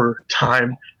over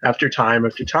time after time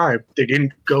after time. They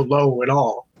didn't go low at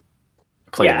all.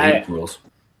 Playing rules.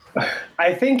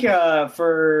 I think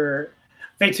for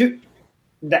Feitu,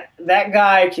 that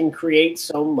guy can create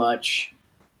so much.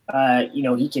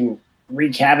 He can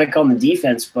wreak havoc on the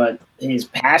defense, but his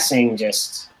passing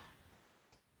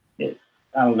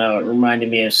I don't know. It reminded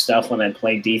me of stuff when I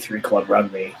played D3 club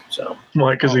rugby. So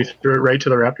why? Because he threw it right to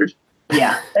the Raptors.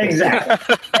 Yeah,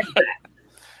 exactly.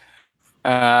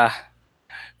 That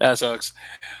sucks.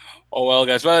 Oh well,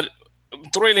 guys, but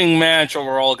thrilling match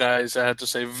overall, guys. I have to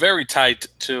say, very tight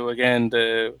too. Again,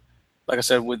 like I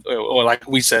said, like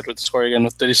we said, with the score again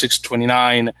with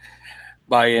 36-29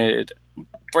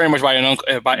 very much by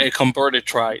a converted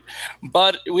try.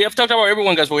 But we have talked about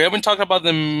everyone, guys, but we haven't talked about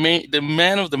the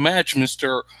man of the match,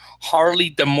 Mr.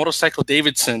 Harley the Motorcycle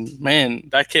Davidson. Man,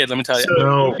 that kid, let me tell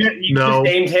you. You just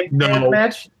named him man of the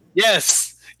match?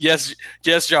 Yes. Yes,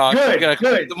 Josh. Good, I'm gonna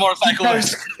good. the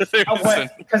motorcyclist.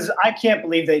 Because I can't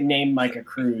believe they named Micah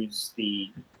Cruz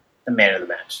the man of the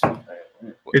match.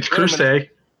 It's Crusade.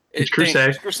 It's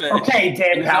Crusade. Okay,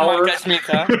 Dan Power. It's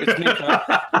Mika.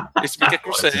 It's Mika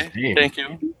Crusade. name? Thank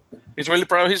you. He's really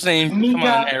proud of his name. Come on,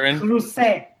 Mika Aaron. Cruz.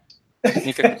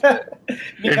 Mika.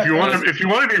 If you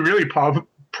want to be really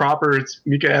proper, it's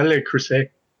Michaele Crusade.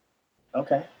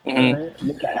 Okay. Mhm.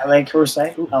 Mika LA Cruz.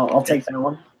 I'll take that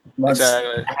one. Let's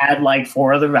Exactly. add like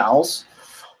 4 other vowels.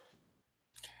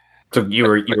 So you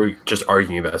were just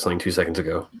arguing about something 2 seconds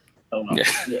ago. Oh, well.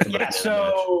 Yeah. Yeah.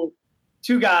 So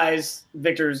 2 guys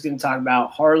Victor's going to talk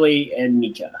about, Harley and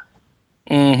Mika.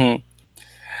 Mm-hmm.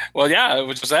 Well, yeah, it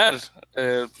was just that.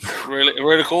 Really,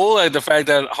 really cool. Like the fact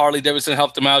that Harley Davidson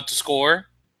helped him out to score,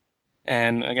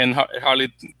 and again,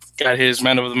 Harley got his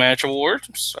Man of the Match award.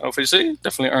 So obviously,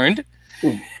 definitely earned.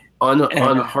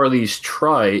 On Harley's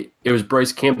try, it was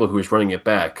Bryce Campbell who was running it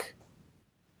back,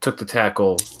 took the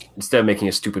tackle instead of making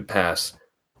a stupid pass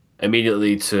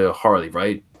immediately to Harley.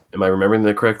 Right? Am I remembering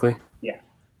that correctly?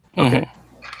 Okay.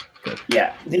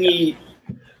 Yeah.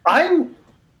 I'm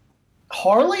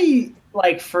Harley,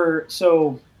 like, I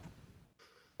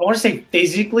want to say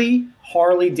physically,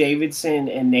 Harley Davidson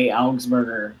and Nate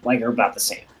Augsburger are about the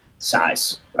same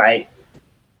size, right?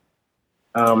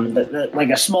 Like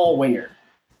a small winger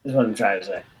is what I'm trying to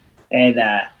say. And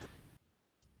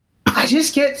I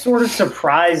just get sort of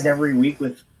surprised every week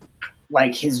with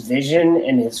like his vision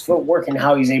and his footwork and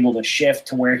how he's able to shift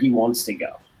to where he wants to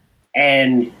go.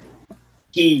 And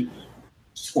he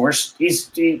scores. He's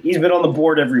been on the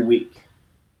board every week.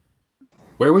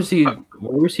 Where was he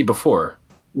before?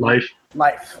 Life.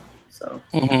 So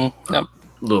Mm-hmm. Yep.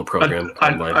 Little program.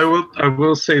 called Life. I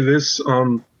will say this.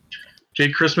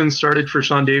 Jake Chrisman started for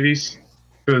Sean Davies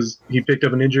because he picked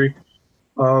up an injury.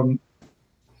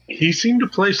 He seemed to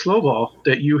play slow ball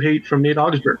that you hate from Nate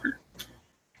Augsburger.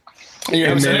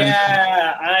 Yeah, And then-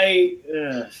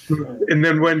 And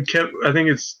then when I think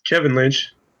it's Kevin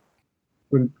Lynch.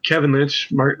 When Kevin Lynch,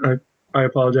 Mark, I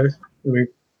apologize. Let me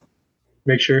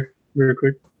make sure real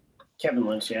quick. Kevin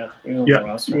Lynch, yeah.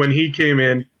 Yeah, when he came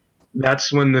in,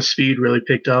 that's when the speed really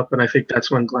picked up, and I think that's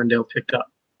when Glendale picked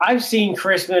up. I've seen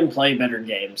Chrisman play better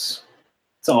games.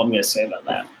 That's all I'm going to say about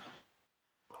that.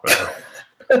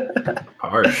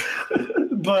 Harsh.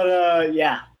 But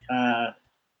yeah,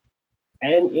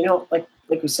 and like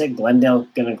we said, Glendale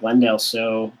gonna Glendale.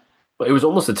 So But it was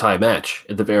almost a tie match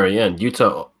at the very end.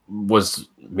 Utah was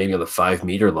maybe on the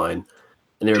 5-meter line,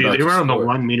 and they were about They to were on the score.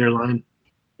 1 meter line.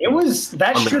 it was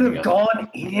that Oh, should my have God. gone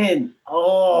in.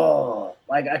 Oh,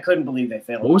 like I couldn't believe they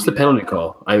failed. What was to the do that. penalty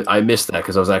call? I missed that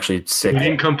because I was actually sick. He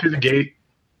didn't come through the gate.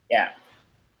 Yeah,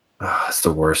 That's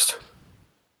the worst.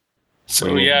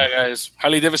 So yeah, guys,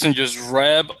 Harley Davidson just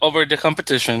rev over the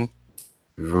competition.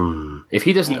 If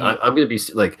he doesn't, Mhm. I'm going to be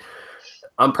like,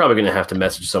 I'm probably going to have to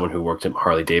message someone who worked at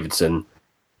Harley Davidson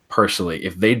personally.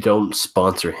 If they don't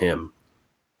sponsor him,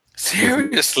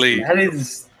 Seriously.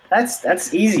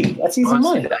 that's easy. That's easy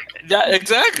honestly, money. Yeah,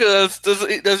 exactly. That's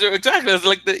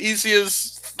like the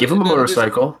easiest. give him a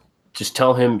motorcycle. Just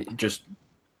tell him, just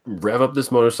rev up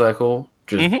this motorcycle.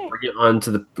 Just Mhm. bring it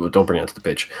onto the. Well, don't bring it onto the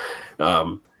pitch.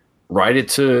 Ride it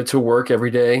to work every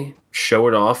day. Show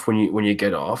it off when you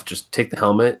get off. Just take the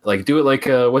helmet. Like do it like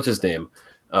what's his name,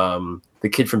 the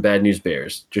kid from Bad News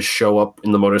Bears. Just show up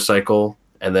in the motorcycle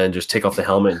and then just take off the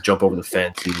helmet and jump over the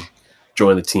fence and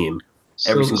join the team.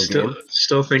 Every single game.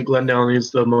 Still think Glendale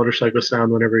needs the motorcycle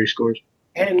sound whenever he scores.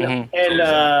 And Mhm.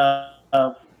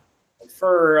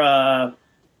 for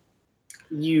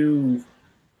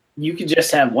you could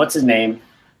just have what's his name,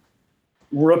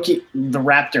 rookie the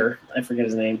Raptor. I forget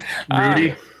his name.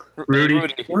 Rudy.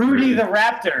 Rudy the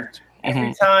Raptor.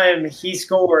 Every time he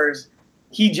scores,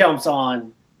 he jumps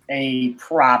on a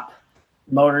prop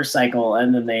motorcycle,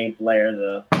 and then they blare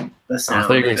the I sound.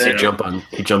 thought you were going to say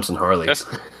he jumps on Harley. That's-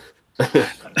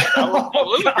 That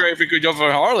would be great if we could jump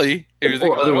on Harley. If you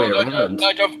think Or other way about it, around.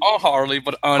 not jump on Harley,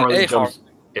 but on a Harley.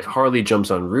 If Harley jumps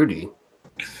on Rudy,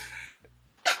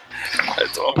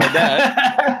 It's all about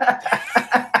that.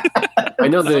 I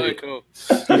know Very that cool.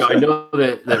 I know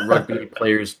that rugby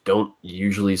players don't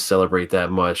usually celebrate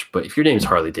that much, but if your name's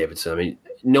Harley Davidson, I mean,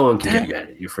 no one can get mad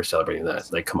at you for celebrating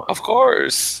that. Like, come on. Of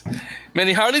course.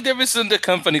 Man, Harley Davidson, the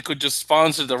company, could just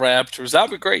sponsor the Raptors.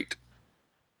 That'd be great.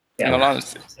 In all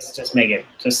honesty. just make it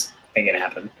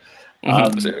happen.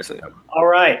 Seriously. All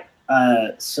right.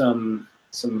 Some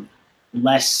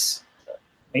less.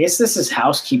 I guess this is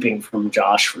housekeeping from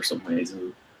Josh for some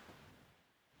reason.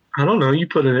 I don't know. You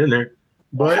put it in there.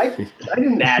 But I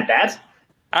didn't add that.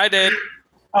 I did.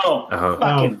 Oh, Uh-huh.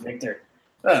 fucking Victor.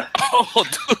 Oh,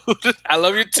 dude, I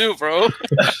love you too, bro.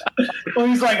 Well,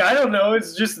 he's like, I don't know.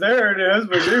 It's just there, and it has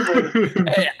my name on it.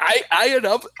 Hey,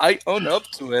 I own up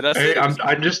to it. Hey,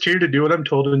 I'm just here to do what I'm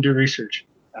told and do research.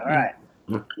 All right.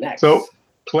 Next. So,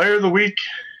 player of the week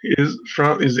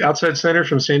is outside center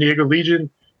from San Diego Legion,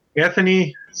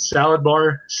 Anthony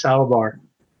Saliver.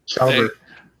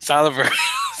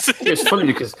 It's funny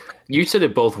because you said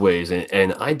it both ways,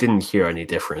 and I didn't hear any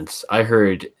difference. I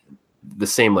heard the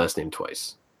same last name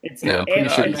twice. It's Yeah, I'm pretty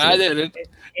sure No, I didn't.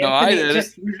 No, I Anthony,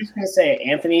 didn't. we're just going to say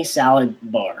Anthony Salad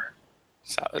Bar.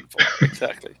 Salad bar,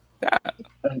 exactly. Yeah.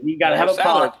 You got to have a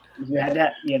Salad. pause. You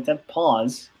have to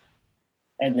pause.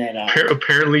 And then,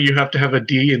 Apparently, you have to have a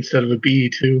D instead of a B,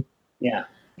 too. yeah.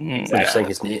 Mm, You're saying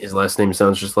his last name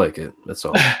sounds just like it. That's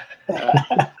all.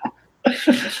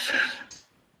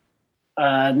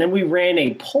 And then we ran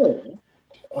a poll.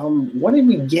 What did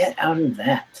we get out of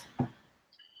that?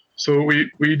 So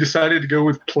we decided to go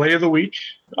with play of the week.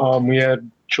 We had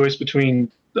choice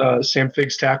between Sam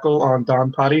Figg's tackle on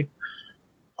Don Potty,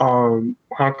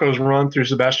 Hanko's run through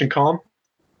Sebastian Kalm,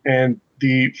 and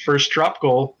the first drop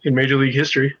goal in Major League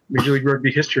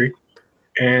Rugby history.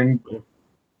 And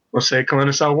we'll say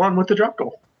Kalenisau won with the drop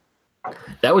goal.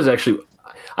 That was actually,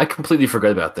 I completely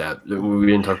forgot about that. We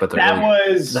didn't talk about that.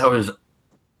 That was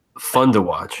fun to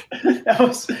watch.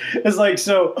 It's like,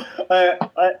 so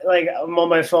I'm on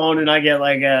my phone and I get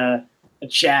like a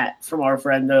chat from our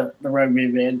friend, the rugby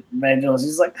evangelist.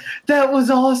 He's like, that was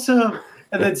awesome.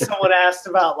 And then someone asked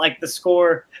about like the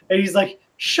score, and he's like,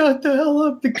 shut the hell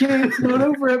up, the game's not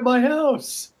over at my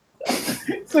house.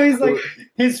 So he's like,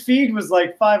 his feed was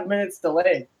like 5 minutes delayed.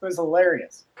 It was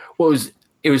hilarious. Well,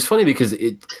 it was funny because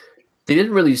they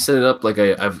didn't really set it up like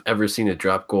I've ever seen a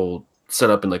drop goal set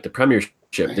up in like the Premiership.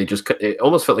 It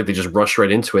almost felt like they just rushed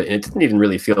right into it, and it didn't even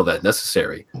really feel that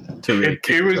necessary to really.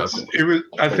 It was.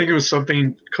 I think it was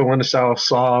something Kalenisau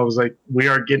saw. I was like, we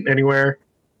aren't getting anywhere.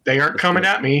 They aren't coming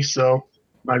at me, so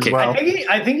might as well.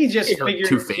 I think he just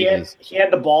figured he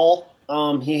had the ball.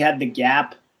 He had the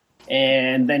gap,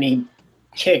 and then he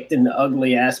kicked an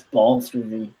ugly ass ball through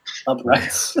the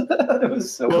uprights. It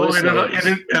was so. Well,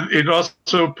 and it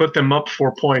also put them up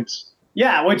 4 points.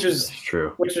 Yeah, which was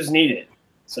true. Which was needed.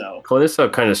 So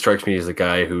Kalenisau kind of strikes me as a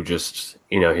guy who just,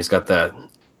 he's got that,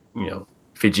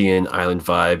 Fijian island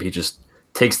vibe. He just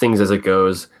takes things as it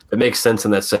goes. If it makes sense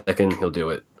in that second, he'll do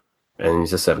it. And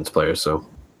he's a sevens player, so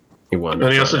he won.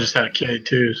 And he also just had a kid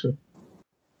too. So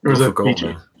it was a goal,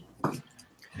 PG.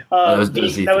 that was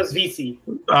VC.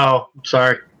 Oh,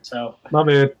 sorry. So my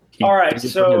bad. All right.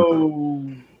 So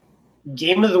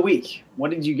game of the week.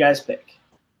 What did you guys pick?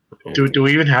 Do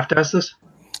we even have to ask this?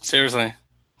 Seriously.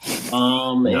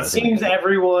 It seems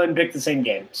everyone picked the same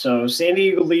game. So San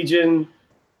Diego Legion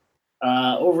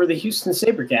over the Houston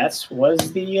SaberCats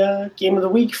was the game of the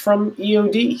week from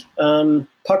EOD.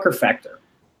 Pucker Factor.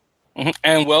 Mm-hmm.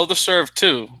 And well deserved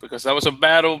too, because that was a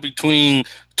battle between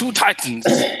two titans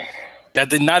that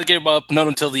did not give up not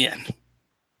until the end.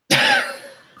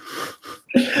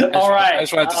 All right. I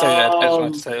just wanted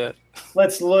to say that.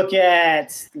 Let's look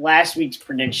at last week's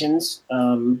predictions.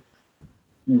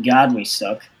 God, we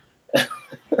suck.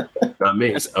 Not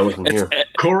me. I wasn't here.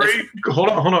 Corey, hold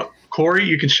on. Corey,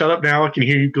 you can shut up now. I can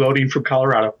hear you gloating from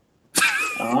Colorado.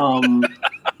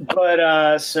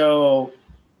 So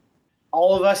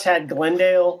all of us had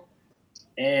Glendale,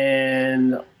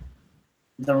 and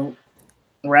the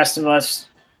rest of us,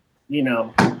 we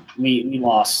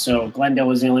lost. So Glendale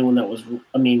was the only one that was.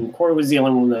 Corey was the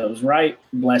only one that was right.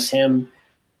 Bless him.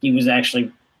 He was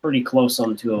actually pretty close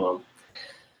on two of them.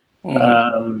 He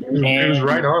was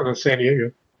right on in San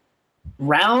Diego.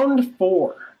 Round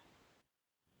 4,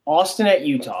 Austin at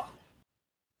Utah.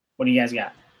 What do you guys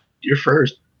got? You're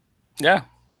first. Yeah.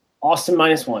 Austin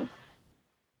 -1.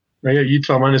 I got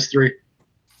Utah -3.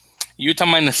 Utah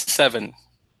 -7.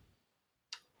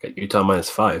 Got Utah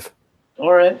 -5.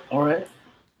 All right.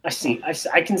 I see.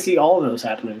 I can see all of those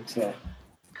happening. So.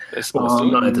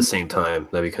 Not at the same time.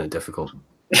 That'd be kind of difficult.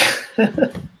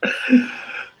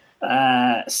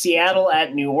 Seattle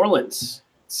at New Orleans.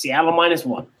 Seattle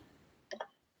 -1.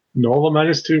 Nola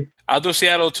 -2. I'll do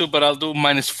Seattle too, but I'll do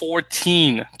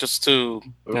 -14 just to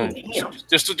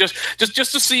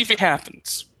just to see if it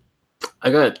happens.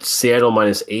 I got Seattle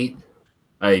 -8.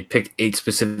 I picked 8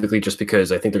 specifically just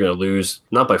because I think they're going to lose,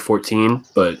 not by 14,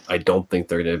 but I don't think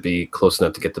they're going to be close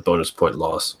enough to get the bonus point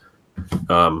loss.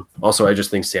 Also, I just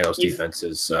think Seattle's defense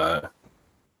is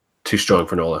too strong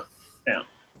for Nola. Yeah.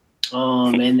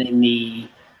 And then the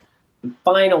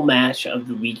final match of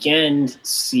the weekend,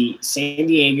 San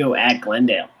Diego at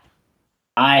Glendale.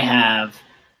 I have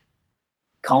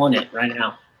calling it right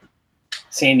now.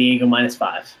 San Diego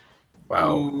 -5.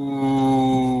 Wow.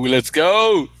 Ooh, let's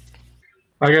go.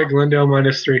 I got Glendale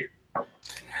 -3.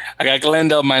 I got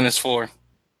Glendale -4.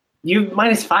 You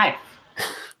 -5.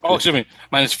 Oh, excuse me,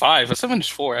 -5. I said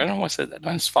 -4. I don't know why I said that.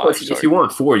 -5. Well, if you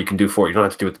want 4, you can do 4. You don't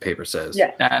have to do what the paper says.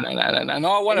 Yeah. Nah.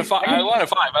 No, I wanted 5. I wanted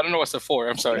 5. I don't know what's the 4.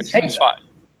 I'm sorry. -5.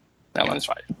 No,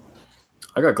 -5.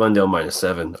 I got Glendale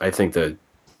 -7. I think that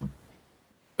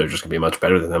they're just gonna be much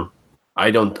better than them.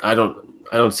 I don't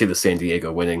see the San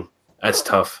Diego winning. That's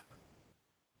tough.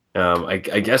 I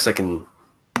guess I can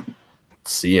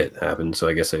see it happen. So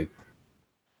I guess I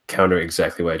counter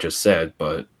exactly what I just said,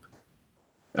 but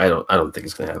I don't think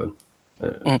it's gonna happen.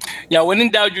 Yeah, when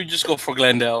in doubt, you just go for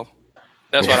Glendale.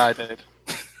 That's what I did.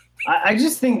 I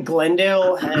just think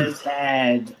Glendale has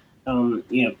had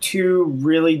 2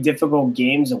 really difficult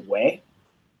games away.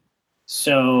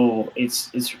 So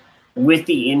it's with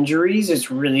the injuries,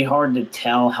 it's really hard to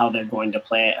tell how they're going to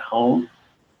play at home,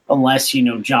 unless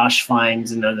Josh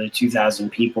finds another 2,000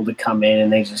 people to come in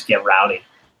and they just get rowdy.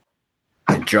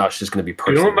 And Josh is going to be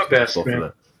personally responsible for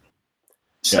that.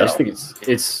 Yeah, I just think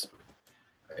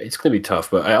it's going to be tough.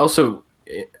 But I also,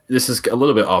 this is a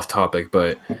little bit off topic,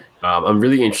 but I'm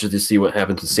really interested to see what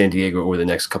happens in San Diego over the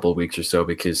next couple of weeks or so,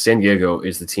 because San Diego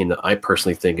is the team that I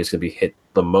personally think is going to be hit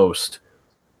the most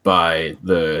by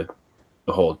the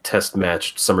whole test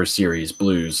match summer series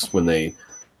blues when they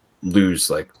lose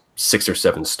like 6 or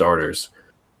 7 starters.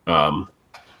 But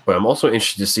I'm also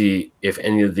interested to see if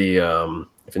any of the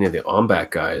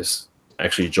on-back guys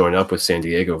actually join up with San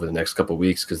Diego over the next couple of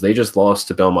weeks, because they just lost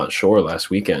to Belmont Shore last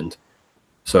weekend.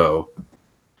 So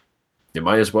you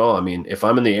might as well. I mean, if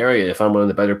I'm in the area, if I'm one of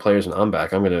the better players in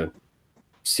on-back, I'm going to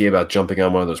see about jumping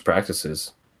on one of those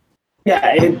practices.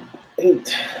 Yeah,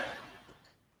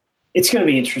 it's going to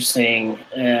be interesting,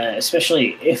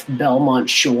 especially if Belmont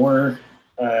Shore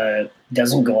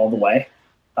doesn't go all the way.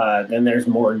 Then there's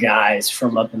more guys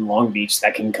from up in Long Beach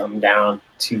that can come down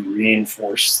to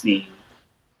reinforce the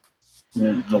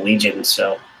Legion.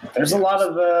 So there's a lot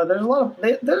of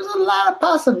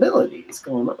possibilities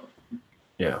going on.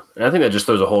 Yeah, and I think that just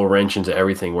throws a whole wrench into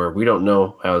everything, where we don't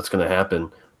know how it's going to happen.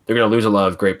 They're going to lose a lot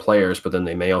of great players, but then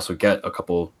they may also get a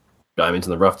couple diamonds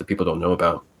in the rough that people don't know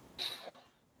about.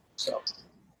 So,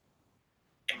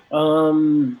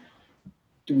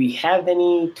 do we have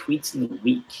any tweets of the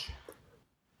week?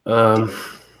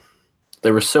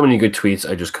 There were so many good tweets,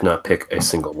 I just could not pick a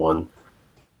single one.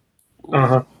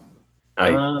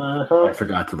 I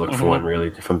forgot to look for one, really,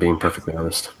 if I'm being perfectly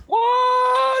honest.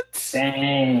 What?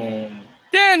 Dang.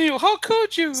 Daniel, how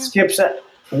could you? Skip set.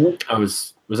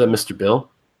 Was that Mr.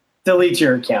 Bill? Delete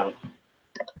your account.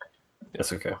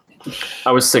 That's okay.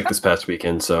 I was sick this past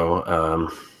weekend, so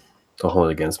don't hold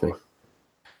it against me.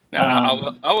 No,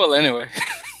 I will anyway.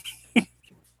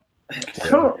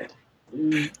 Nah,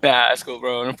 that's cool,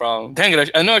 bro. No problem. Dang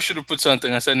it! I know I should have put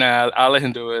something. I said, nah, I'll let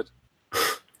him do it.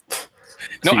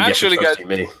 No, actually, guys.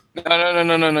 No.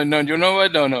 You know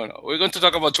what? No. We're going to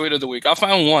talk about tweet of the week. I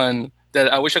found one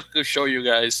that I wish I could show you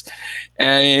guys,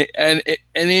 and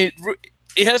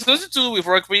it has nothing to do with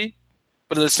rugby,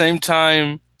 but at the same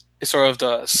time, it sort of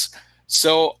does.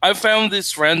 So I found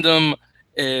this random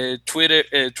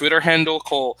Twitter handle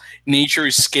called Nature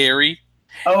is Scary.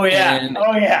 Oh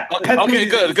yeah. Okay,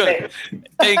 good.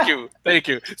 Thank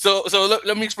you. So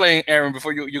let me explain, Aaron,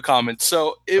 before you comment.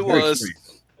 So it was.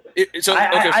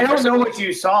 I don't know what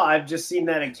you saw. I've just seen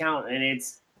that account, and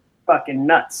it's fucking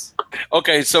nuts.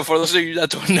 Okay, so for those of you that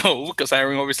don't know, because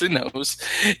Aaron obviously knows,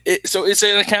 so it's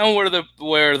an account where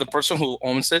the person who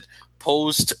owns it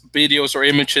posts videos or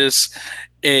images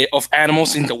of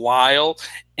animals in the wild,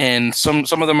 and some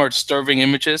of them are disturbing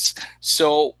images.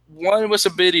 So one was a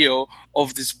video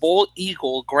of this bald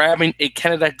eagle grabbing a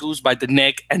Canada goose by the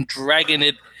neck and dragging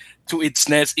it to its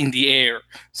nest in the air.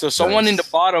 So someone in the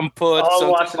bottom put... Oh,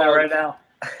 I'm watching that right now.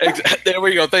 There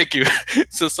we go. Thank you.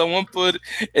 So someone put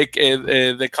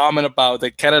the comment about the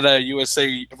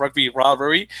Canada-USA rugby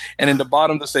rivalry, and in the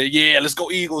bottom they say, "Yeah, let's go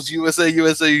Eagles, USA,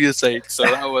 USA, USA." So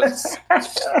that was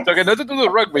okay. Nothing to do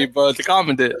with rugby, but the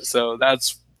comment did. So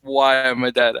that's why I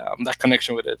made that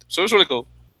connection with it. So it's really cool.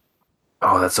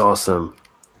 Oh, that's awesome.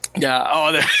 Yeah.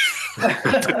 Oh,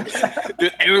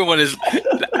 dude, everyone is.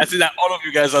 I see that all of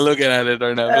you guys are looking at it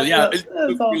right now. But yeah, it's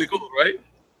really cool, right?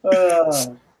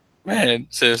 Man,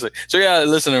 seriously. So yeah,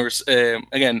 listeners,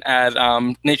 again, add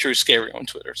Nature is Scary on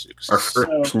Twitter. So our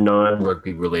first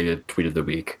non-rugby related tweet of the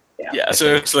week. Yeah,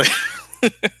 seriously.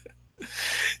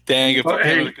 Dang,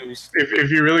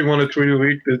 if you really want to tweet of the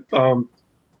week,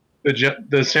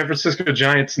 the San Francisco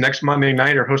Giants next Monday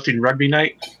night are hosting Rugby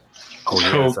Night. Oh,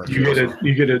 yeah, so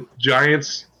you get a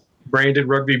Giants branded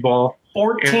rugby ball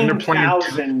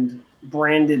 14,000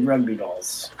 branded rugby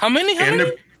dolls. How many?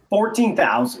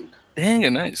 14,000. Dang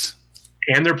it, nice.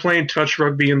 And they're playing touch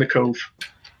rugby in the Cove.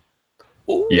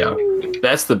 Ooh. Yeah,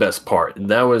 that's the best part.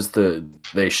 That was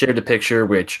they shared a picture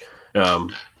which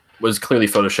was clearly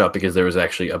photoshopped because there was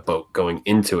actually a boat going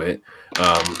into it.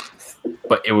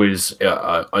 But it was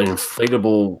an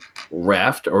inflatable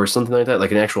raft or something like that,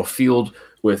 like an actual field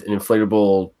with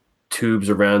inflatable tubes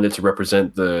around it to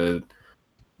represent the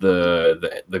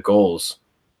goals.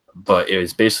 But it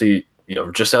was basically,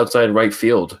 just outside right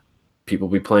field. People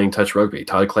will be playing touch rugby.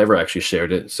 Todd Clever actually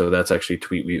shared it, so that's actually a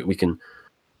tweet we can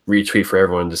retweet for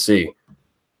everyone to see.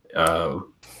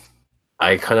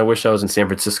 I kind of wish I was in San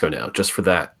Francisco now, just for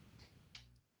that.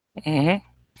 Mm-hmm.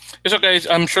 It's okay.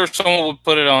 I'm sure someone will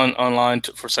put it online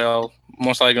for sale,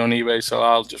 most likely on eBay. So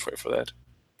I'll just wait for that.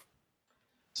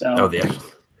 So, yeah.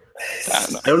 I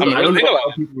I don't know think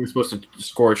how people were supposed to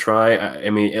score a try. I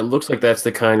mean, it looks like that's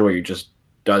the kind where you just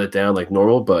dot it down like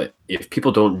normal. But if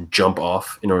people don't jump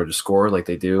off in order to score like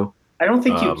they do, I don't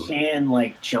think you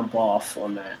can jump off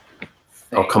on that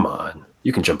thing. Oh, come on.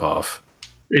 You can jump off.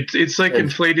 It's like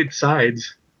inflated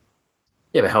sides.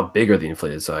 Yeah, but how big are the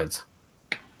inflated sides?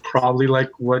 Probably like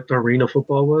what arena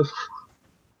football was.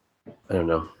 I don't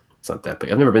know. It's not that big.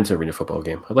 I've never been to an arena football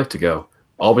game. I'd like to go.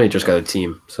 Albany just got a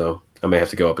team, so I may have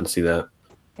to go up and see that.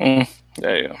 There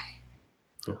you go.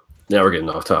 Now we're getting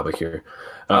off topic here.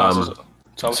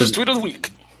 So tweet of the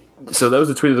week. So that was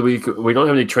the tweet of the week. We don't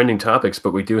have any trending topics,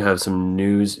 but we do have some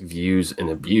news, views, and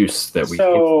abuse that we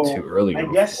hinted to earlier. I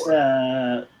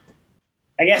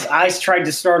guess I tried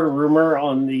to start a rumor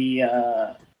on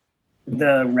the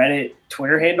Reddit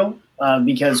Twitter handle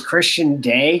because Christian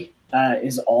Day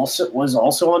was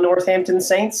also on Northampton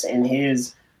Saints, and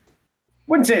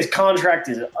wouldn't say his contract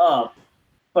is up,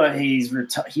 but he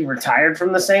retired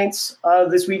from the Saints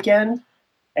this weekend,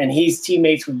 and he's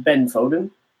teammates with Ben Foden.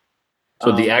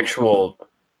 So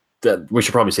we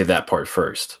should probably say that part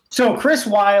first. So Chris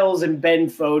Wiles and Ben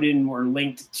Foden were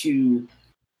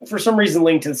for some reason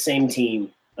linked to the same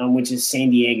team, which is San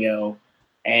Diego.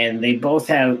 And they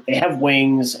have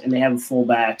wings and they have a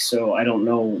fullback, so I don't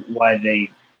know why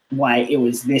it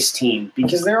was this team,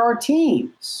 because there are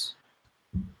teams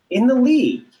in the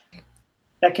league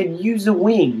that could use a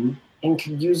wing and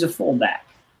could use a fullback.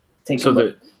 I think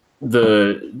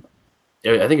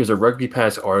it was a Rugby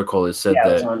Pass article that said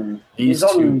that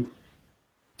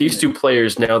these two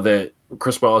players, now that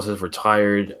Chris Wallace has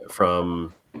retired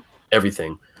from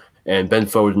everything, and Ben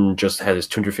Foden just had his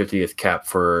 250th cap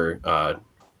for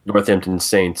Northampton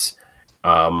Saints.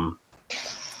 And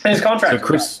his contract.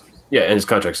 And his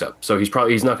contract's up. So he's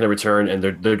not going to return, and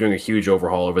they're doing a huge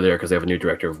overhaul over there because they have a new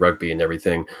director of rugby and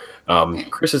everything.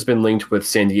 Chris has been linked with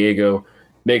San Diego.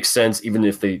 Makes sense, even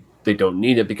if they don't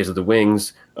need it because of the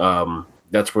wings.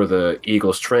 That's where the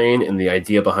Eagles train, and the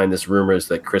idea behind this rumor is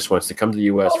that Chris wants to come to the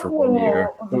U.S. for 1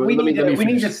 year. We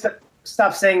need to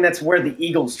stop saying that's where the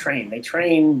Eagles train. They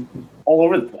train all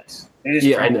over the place. They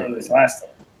just trained this last time.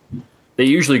 They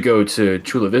usually go to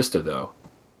Chula Vista, though.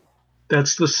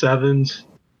 That's the Sevens.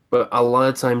 But a lot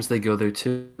of times they go there,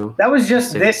 too. That was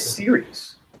just this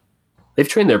series. They've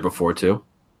trained there before, too.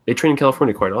 They train in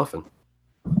California quite often.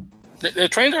 They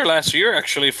trained there last year,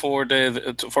 actually, for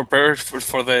the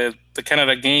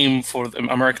Canada game for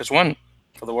America's One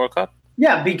for the World Cup.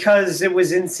 Yeah, because it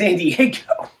was in San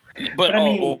Diego. But I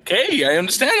mean, okay, I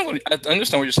understand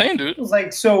what you're saying, dude. It was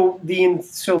like so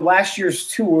last year's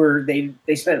tour, they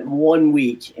spent 1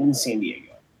 week in San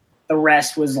Diego. The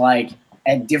rest was like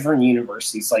at different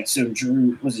universities, like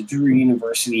Drew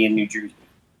University in New Jersey,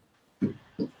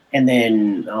 and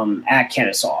then at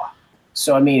Kennesaw.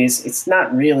 So I mean, it's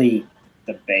not really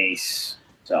the base.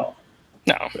 So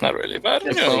no, not really. But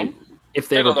if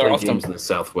they ever play games in the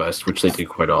Southwest, which they do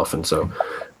quite often, so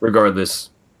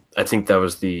regardless. I think that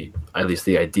was at least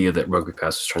the idea that Rugby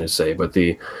Pass was trying to say. But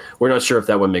we're not sure if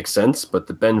that one makes sense. But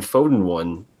the Ben Foden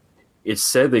one, it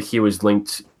said that he was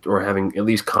linked or having at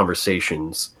least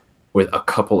conversations with a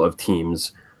couple of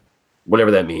teams,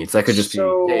 whatever that means. That could just be,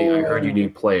 hey, I heard you need a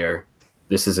player.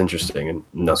 This is interesting, and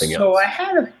nothing else. So I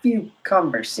had a few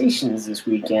conversations this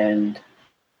weekend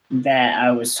that I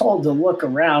was told to look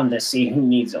around to see who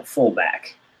needs a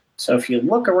fullback. So if you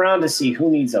look around to see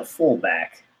who needs a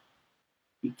fullback,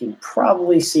 you can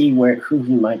probably see who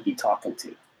he might be talking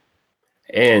to.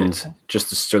 And just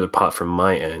to stir the pot from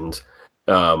my end,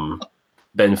 Ben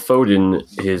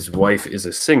Foden, his wife is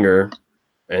a singer,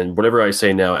 and whatever I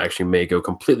say now actually may go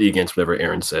completely against whatever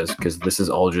Aaron says, because this is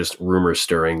all just rumor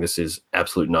stirring. This is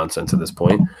absolute nonsense at this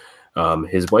point.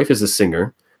 His wife is a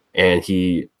singer, and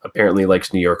he apparently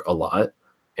likes New York a lot,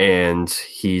 and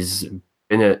he's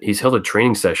he's held a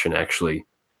training session actually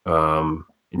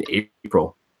in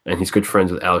April, and he's good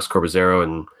friends with Alex Corbizero,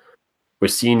 and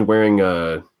was seen wearing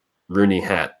a Rooney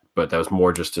hat, but that was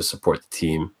more just to support the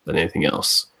team than anything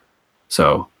else.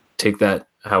 So take that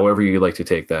however you like to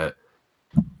take that.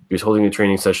 He was holding a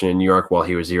training session in New York while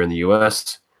he was here in the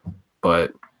U.S.,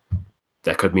 but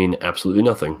that could mean absolutely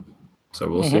nothing. So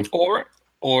we'll see.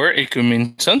 Or it could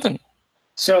mean something.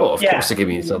 So of course it could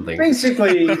mean something.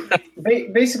 Basically,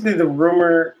 the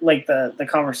rumor, like the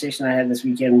conversation I had this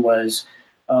weekend was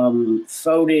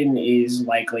Foden is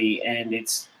likely, and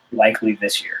it's likely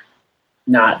this year,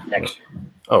 not next year.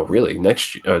 Oh, really?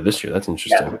 This year? That's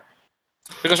interesting. Yeah.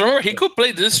 Because remember, he could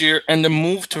play this year and then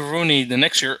move to Rooney the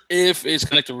next year if it's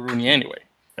connected with Rooney anyway.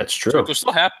 That's true. So it could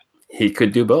still happen. He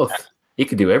could do both. He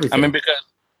could do everything. I mean, because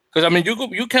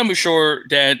you can be sure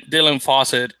that Dylan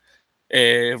Fawcett,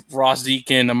 Ross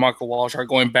Deakin, and Marco Walsh are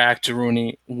going back to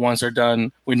Rooney once they're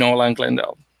done with Nola and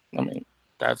Glendale. I mean,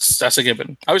 that's a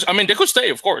given. They could stay,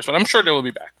 of course, but I'm sure they will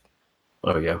be back.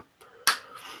 Oh yeah.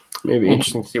 Maybe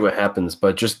interesting to see what happens,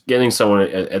 but just getting someone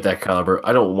at that caliber,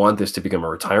 I don't want this to become a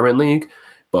retirement league,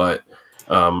 but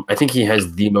I think he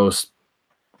has the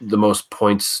most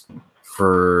points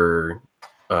for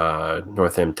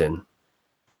Northampton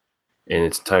in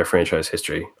its entire franchise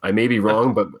history. I may be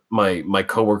wrong, but my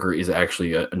coworker is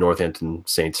actually a Northampton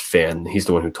Saints fan. He's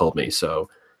the one who told me, so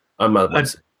I'm not.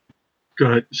 Go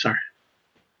ahead. Sorry.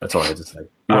 That's all I had to say.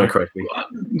 You want to correct me?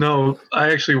 No,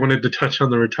 I actually wanted to touch on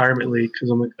the retirement league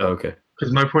because I'm like, okay.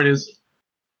 Because my point is,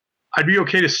 I'd be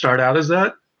okay to start out as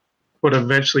that, but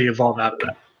eventually evolve out of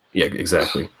that. Yeah,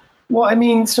 exactly. Well, I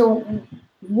mean, so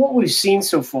what we've seen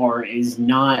so far is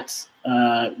not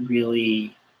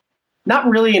really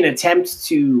an attempt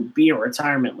to be a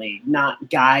retirement league. Not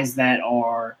guys that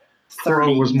are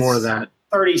 30, was more of that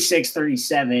 36,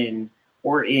 37.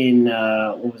 Or in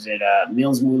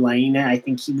Mills Mulaina, I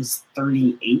think he was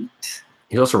 38.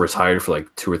 He also retired for like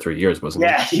 2 or 3 years, wasn't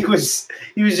he? Yeah, he was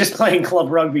just playing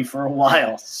club rugby for a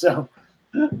while. So,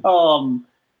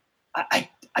 I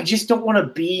just don't want to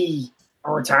be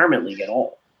a retirement league at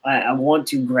all. I want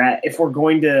to grab, if we're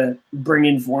going to bring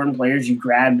in foreign players, you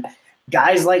grab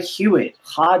guys like Hewitt,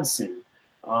 Hodgson,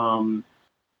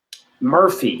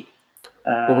 Murphy.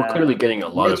 Well, we're clearly getting a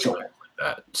lot Mitchell. of players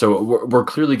like that. So we're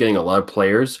clearly getting a lot of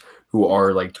players who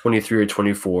are like 23 or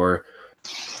 24.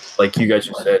 Like you guys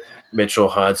just said, Mitchell,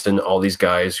 Hodgson, all these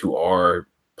guys who are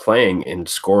playing and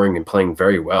scoring and playing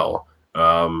very well.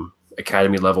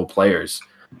 Academy level players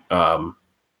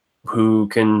who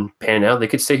can pan out. They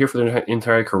could stay here for their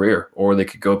entire career, or they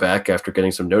could go back after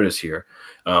getting some notice here.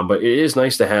 But it is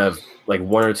nice to have like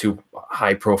 1 or 2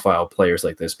 high profile players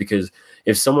like this, because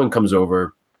if someone comes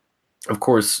over, of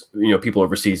course, people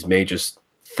overseas may just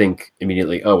think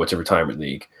immediately, oh, it's a retirement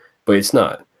league, but it's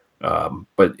not.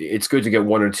 But it's good to get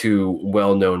 1 or 2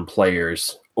 well-known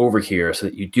players over here so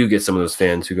that you do get some of those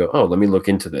fans who go, oh, let me look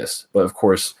into this. But of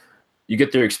course, you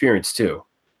get their experience too.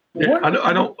 Yeah,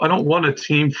 I don't want a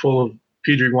team full of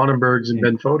Pedri Wanenbergs and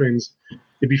Ben Fodens.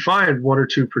 It'd be fine 1 or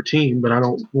 2 per team, but I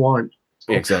don't want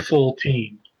a full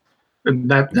team. And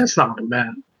that's not what I'm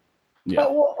at. Yeah.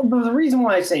 But the reason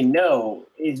why I say no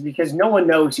is because no one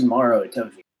knows who Maro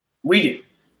Itoje. We do,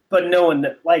 but no one,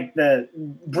 like, the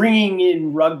bringing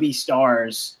in rugby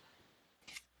stars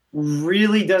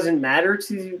really doesn't matter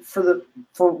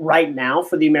for right now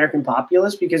for the American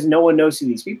populace, because no one knows who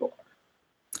these people are.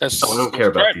 I don't care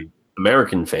about the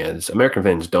American fans. American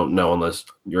fans don't know unless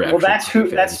you're actually.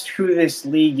 Well, that's who this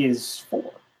league is for.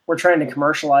 We're trying to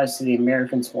commercialize to the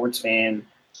American sports fan,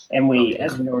 and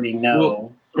as we already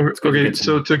know. Okay,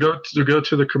 so to go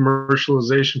to the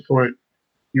commercialization point,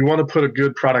 you want to put a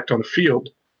good product on the field,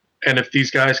 and if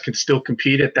these guys can still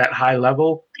compete at that high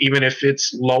level, even if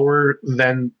it's lower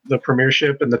than the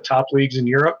Premiership and the top leagues in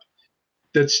Europe,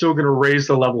 that's still going to raise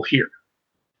the level here.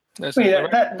 That's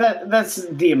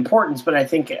the importance, but I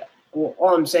think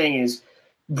all I'm saying is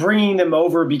bringing them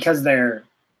over because they're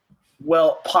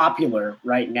popular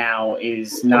right now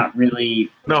is not really.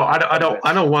 No, I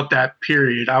don't want that.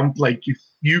 Period. I'm like,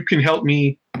 you can help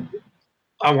me,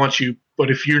 I want you. But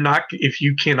if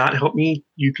you cannot help me,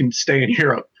 you can stay in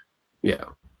Europe. Yeah,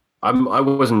 I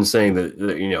wasn't saying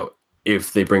that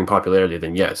if they bring popularity,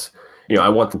 then yes. I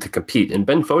want them to compete. And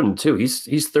Ben Foden too.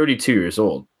 He's 32 years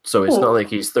old, so it's not like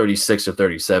he's 36 or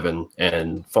 37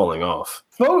 and falling off.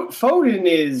 Foden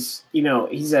is,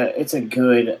 it's a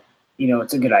good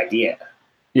idea.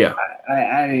 Yeah,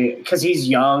 because he's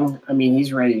young. I mean,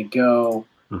 he's ready to go.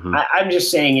 Mm-hmm. I'm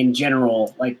just saying in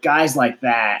general, like guys like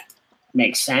that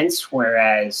make sense.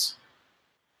 Whereas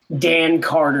Dan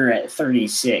Carter at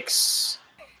 36,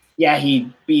 yeah,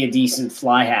 he'd be a decent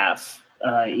fly half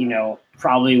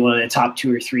probably one of the top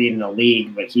 2 or 3 in the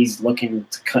league, but he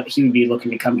would be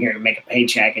looking to come here to make a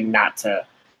paycheck and not to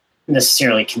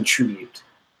necessarily contribute.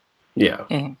 Yeah.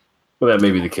 Mhm. Well, that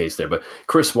may be the case there, but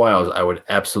Chris Wiles, I would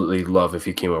absolutely love if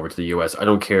he came over to the U.S. I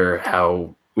don't care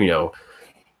how,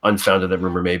 unfounded that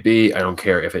rumor may be. I don't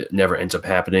care if it never ends up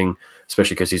happening,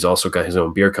 especially because he's also got his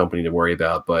own beer company to worry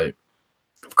about. But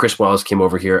if Chris Wiles came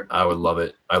over here, I would love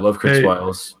it. I love Chris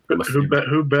Wiles.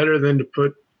 Who better than to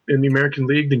put in the American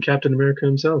League than Captain America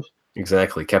himself?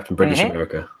 Exactly. Captain British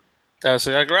America. That's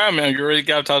exactly right, man. You already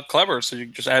got out clever, so you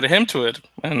just added him to it.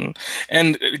 And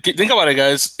think about it,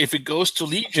 guys. If it goes to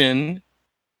Legion,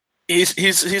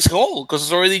 his goal, because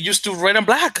it's already used to red and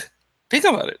black. Think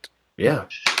about it. Yeah.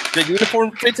 The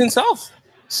uniform fits himself.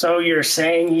 So you're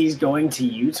saying he's going to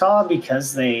Utah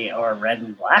because they are red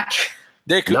and black?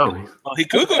 They could. No. Well, he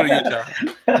could go to Utah.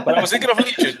 But I was thinking of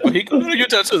Legion. But he could go to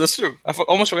Utah too. That's true. I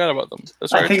almost forgot about them.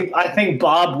 That's right. I think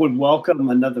Bob would welcome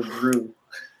another brew.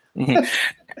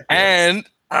 And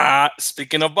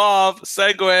speaking of Bob,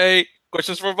 segue.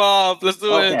 Questions for Bob. Let's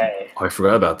do it. Oh, I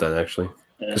forgot about that, actually.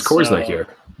 Because Corey's not here.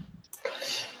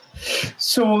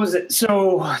 So what was it?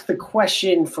 So the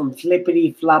question from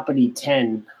Flippity Floppity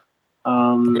 10. We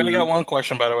only got one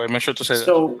question, by the way. Make sure to say that.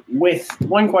 So with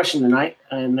one question tonight,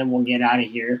 and then we'll get out of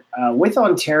here. With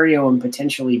Ontario and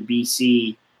potentially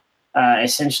BC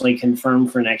essentially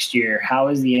confirmed for next year, how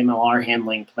is the MLR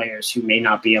handling players who may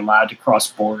not be allowed to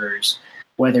cross borders,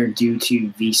 whether due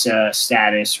to visa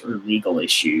status or legal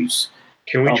issues?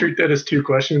 Can we treat that as 2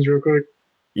 questions real quick?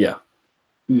 Yeah.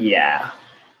 Yeah.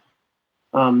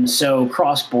 So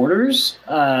cross borders,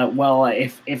 well,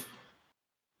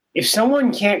 if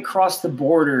someone can't cross the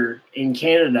border in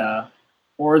Canada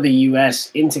or the U.S.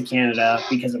 into Canada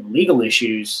because of legal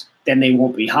issues, then they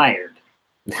won't be hired.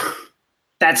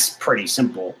 That's pretty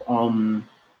simple.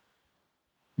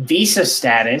 Visa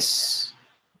status,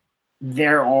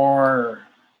 there are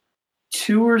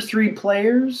 2 or 3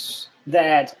 players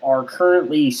that are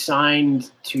currently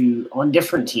signed on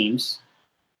different teams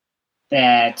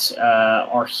that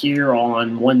are here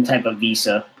on one type of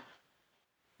visa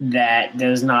that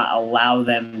does not allow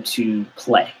them to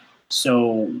play.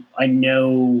 So I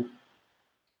know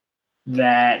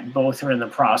that both are in the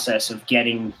process of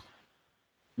getting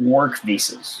work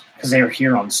visas because they are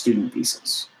here on student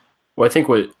visas. Well, I think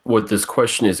what this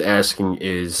question is asking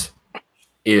is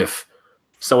if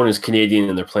someone is Canadian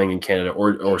and they're playing in Canada,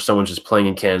 or someone's just playing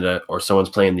in Canada, or someone's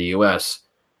playing in the U.S.,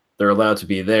 they're allowed to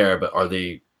be there, but are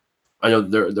they? I know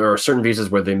there are certain visas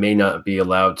where they may not be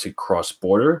allowed to cross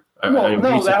border.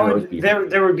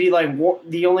 There would be like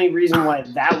the only reason why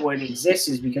that would exist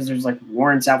is because there's like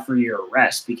warrants out for your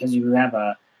arrest because you have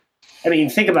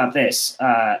think about this.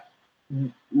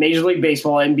 Major League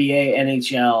Baseball, NBA,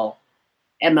 NHL,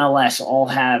 MLS all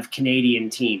have Canadian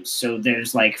teams. So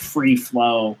there's like free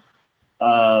flow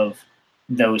of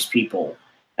those people.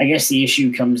 I guess the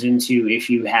issue comes into if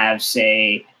you have,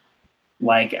 say,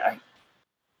 like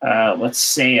let's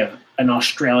say an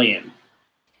Australian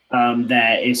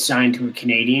that is signed to a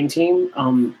Canadian team.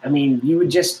 You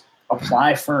would just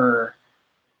apply for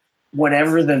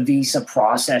whatever the visa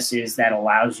process is that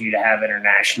allows you to have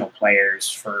international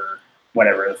players for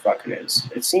whatever the fuck it is.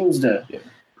 It seems to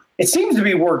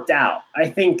be worked out. I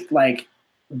think like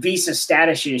visa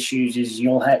status issues is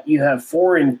you have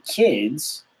foreign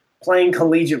kids playing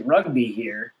collegiate rugby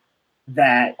here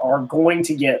that are going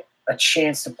to get a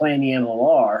chance to play in the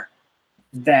MLR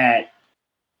that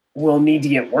will need to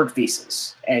get work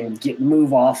visas and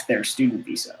move off their student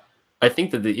visa. I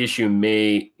think that the issue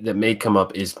may come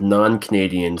up is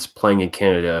non-Canadians playing in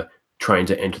Canada trying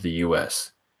to enter the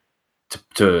U.S.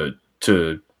 to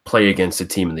play against a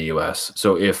team in the U.S.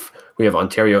 So if we have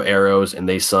Ontario Arrows and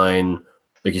they sign,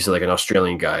 like you said, like an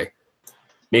Australian guy,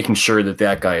 making sure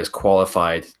that guy is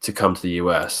qualified to come to the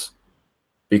U.S.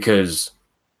 because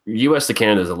U.S. to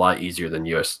Canada is a lot easier than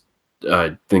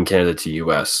than Canada to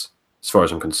U.S. as far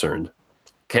as I'm concerned.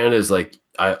 Canada is like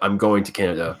I'm going to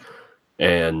Canada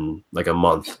in like a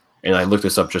month, and I looked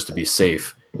this up just to be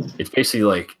safe. It's basically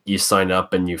like you sign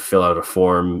up and you fill out a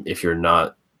form if you're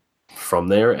not from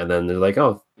there, and then they're like,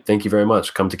 "Oh, thank you very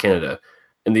much. Come to Canada."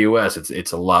 In the U.S.,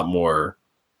 it's a lot more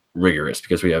rigorous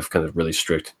because we have kind of really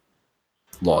strict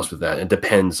laws with that. It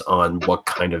depends on what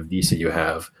kind of visa you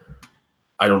have.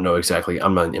 I don't know exactly.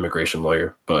 I'm not an immigration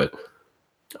lawyer, but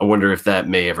I wonder if that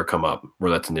may ever come up where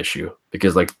that's an issue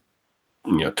because, like,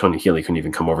 Tony Healy couldn't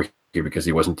even come over here because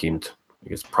he wasn't deemed, I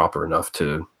guess, proper enough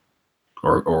to,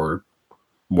 or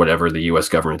whatever the U.S.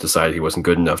 government decided he wasn't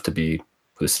good enough to be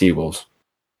for the Seawolves.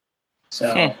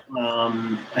 So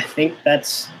I think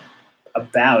that's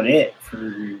about it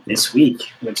for this week,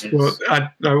 which is Well,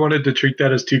 I wanted to treat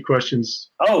that as two questions.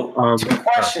 two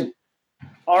questions.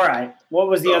 All right, what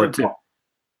was the other two. part?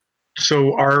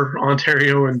 So are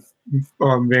Ontario and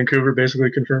Vancouver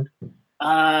basically confirmed?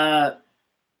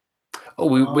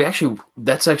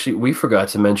 We forgot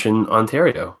to mention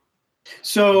Ontario.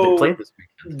 So They played this week.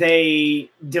 they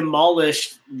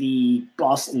demolished the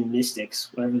Boston Mystics,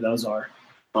 whatever those are,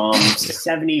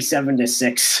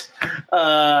 77-6.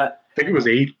 I think it was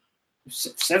 8.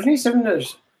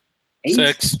 77-8.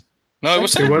 6. No, it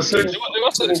was 6. It was 6? It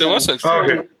was 6. It was 6. Oh,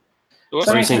 okay. It was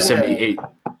Or are you 6. saying 78?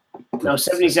 No,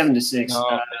 77-6.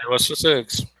 No, it was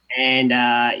 6. And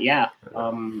I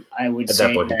would At that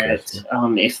say point, who that cares?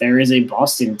 if there is a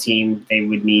Boston team, they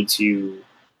would need to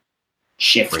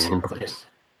shift. Bring in players.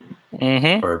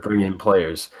 Mm-hmm. Or bring in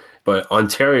players. But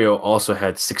Ontario also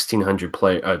had 1,600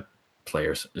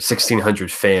 players,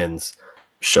 1,600 fans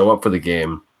show up for the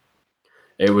game.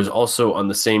 It was also on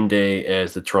the same day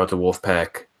as the Toronto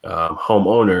Wolfpack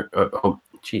homeowner.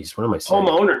 What am I saying?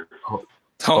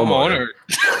 Homeowner.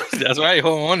 That's right,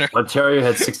 homeowner. Ontario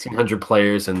had 1,600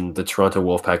 players, and the Toronto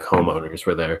Wolfpack homeowners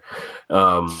were there.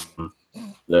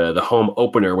 The home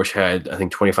opener, which had I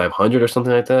think 2,500 or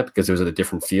something like that, because it was at a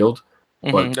different field,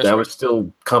 but that was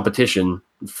still competition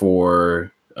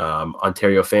for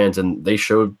Ontario fans, and they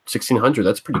showed 1,600.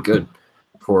 That's pretty good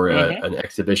for an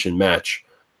exhibition match.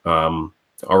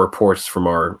 Our reports from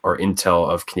our intel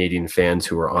of Canadian fans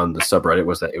who were on the subreddit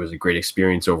was that it was a great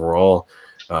experience overall.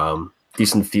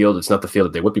 Decent field. It's not the field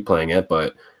that they would be playing at,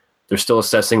 but they're still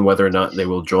assessing whether or not they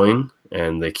will join,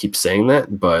 and they keep saying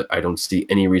that, but I don't see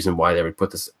any reason why they would put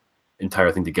this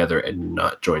entire thing together and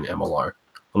not join MLR,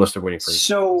 unless they're waiting for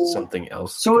something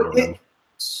else.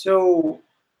 So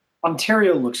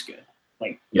Ontario looks good.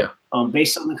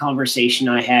 Based on the conversation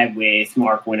I had with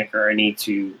Mark Winokur, I need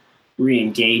to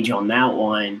re-engage on that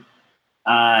one.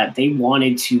 They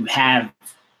wanted to have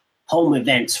home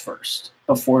events first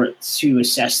before to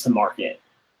assess the market.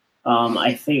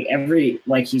 I think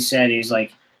like he said, he's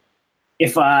like,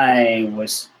 if we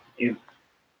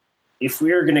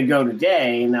were going to go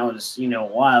today, and that was, a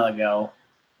while ago,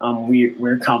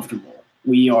 we're comfortable.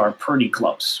 We are pretty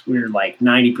close. We're like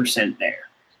 90% there.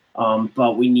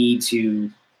 But we need to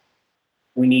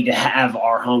have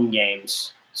our home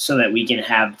games so that we can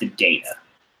have the data.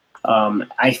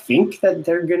 I think that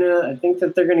they're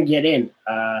gonna get in.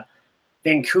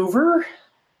 Vancouver,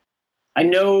 I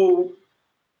know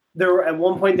at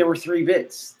one point there were 3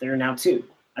 bids. There are now 2.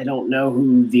 I don't know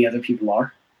who the other people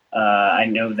are. I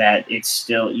know that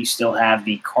you still have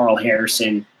the Carl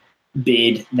Harrison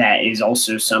bid that is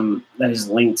also that is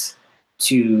linked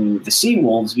to the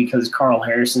Seawolves, because Carl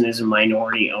Harrison is a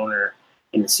minority owner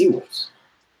in the Seawolves.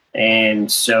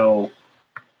 And so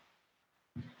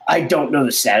I don't know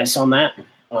the status on that.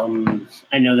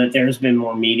 I know that there's been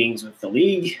more meetings with the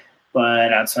league,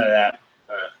 but outside of that,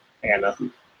 I got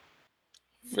nothing.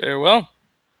 Very well.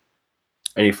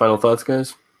 Any final thoughts,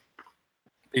 guys?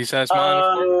 Besides mine,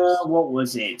 of course. What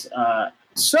was it?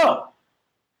 So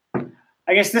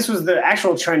I guess this was the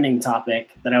actual trending topic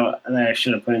that I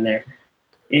should have put in there.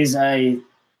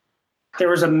 There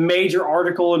was a major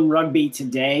article in Rugby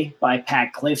Today by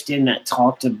Pat Clifton that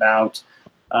talked about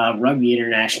rugby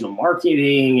international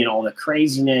marketing and all the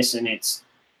craziness, and it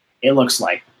looks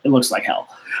like hell.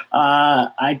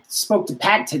 I spoke to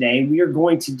Pat today. We are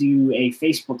going to do a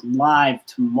Facebook Live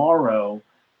tomorrow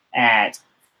at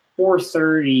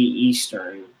 4:30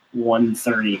 Eastern,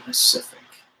 1:30 Pacific.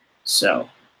 So,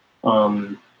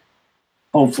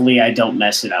 hopefully I don't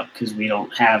mess it up, because we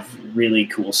don't have really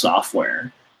cool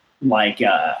software like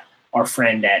our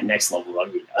friend at Next Level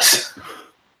Rugby does.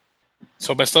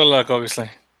 So best of luck, obviously.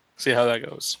 See how that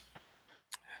goes.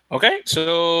 Okay,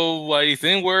 so I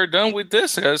think we're done with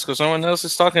this, guys, because someone else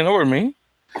is talking over me.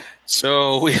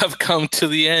 So we have come to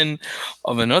the end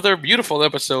of another beautiful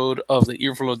episode of the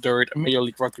Earful of Dirt Major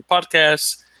League Rugby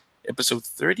podcast, episode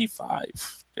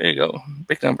 35. There you go.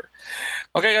 Big number.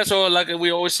 Okay, guys, so like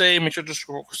we always say, make sure to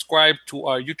subscribe to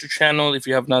our YouTube channel if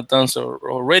you have not done so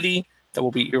already. That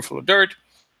will be Earful of Dirt.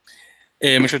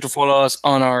 Make sure to follow us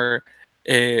on our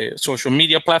social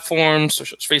media platforms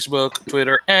such as Facebook,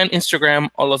 Twitter, and Instagram,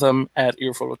 all of them at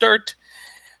Earful of Dirt.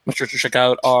 Make sure to check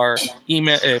out our our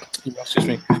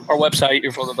website,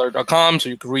 earfulofdirt.com, so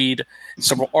you can read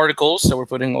several articles that we're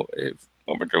putting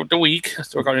over the week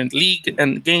regarding the league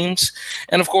and games.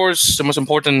 And of course, the most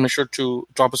important, make sure to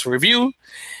drop us a review,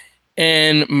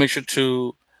 and make sure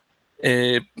to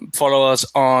follow us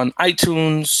on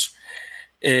iTunes,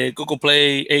 Google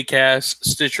Play, Acast,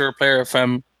 Stitcher, Player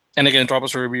FM, and again, drop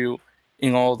us a review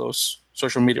in all those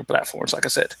social media platforms, like I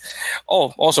said.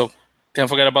 Oh, also, Can't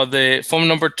forget about the phone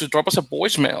number to drop us a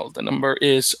voicemail. The number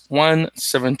is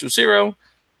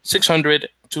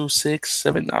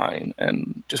 1-720-600-2679.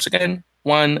 And just again,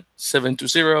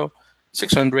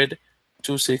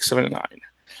 1-720-600-2679.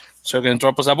 So you can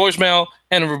drop us a voicemail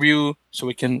and a review so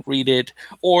we can read it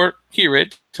or hear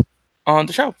it on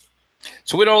the show.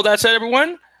 So with all that said,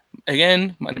 everyone,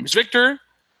 again, my name is Victor.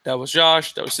 That was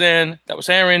Josh. That was Dan. That was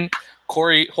Aaron.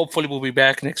 Corey, hopefully, will be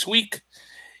back next week.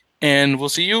 And we'll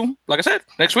see you, like I said,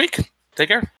 next week. Take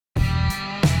care.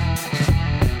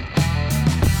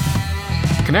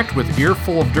 Connect with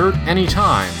Earful of Dirt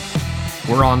anytime.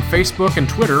 We're on Facebook and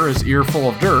Twitter as Earful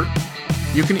of Dirt.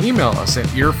 You can email us at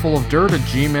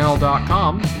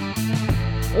earfulofdirt@gmail.com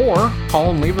or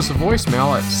call and leave us a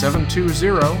voicemail at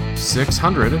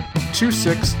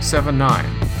 720-600-2679.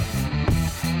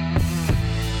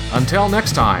 Until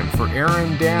next time, for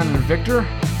Aaron, Dan, and Victor,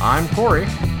 I'm Corey.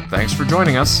 Thanks for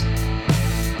joining us.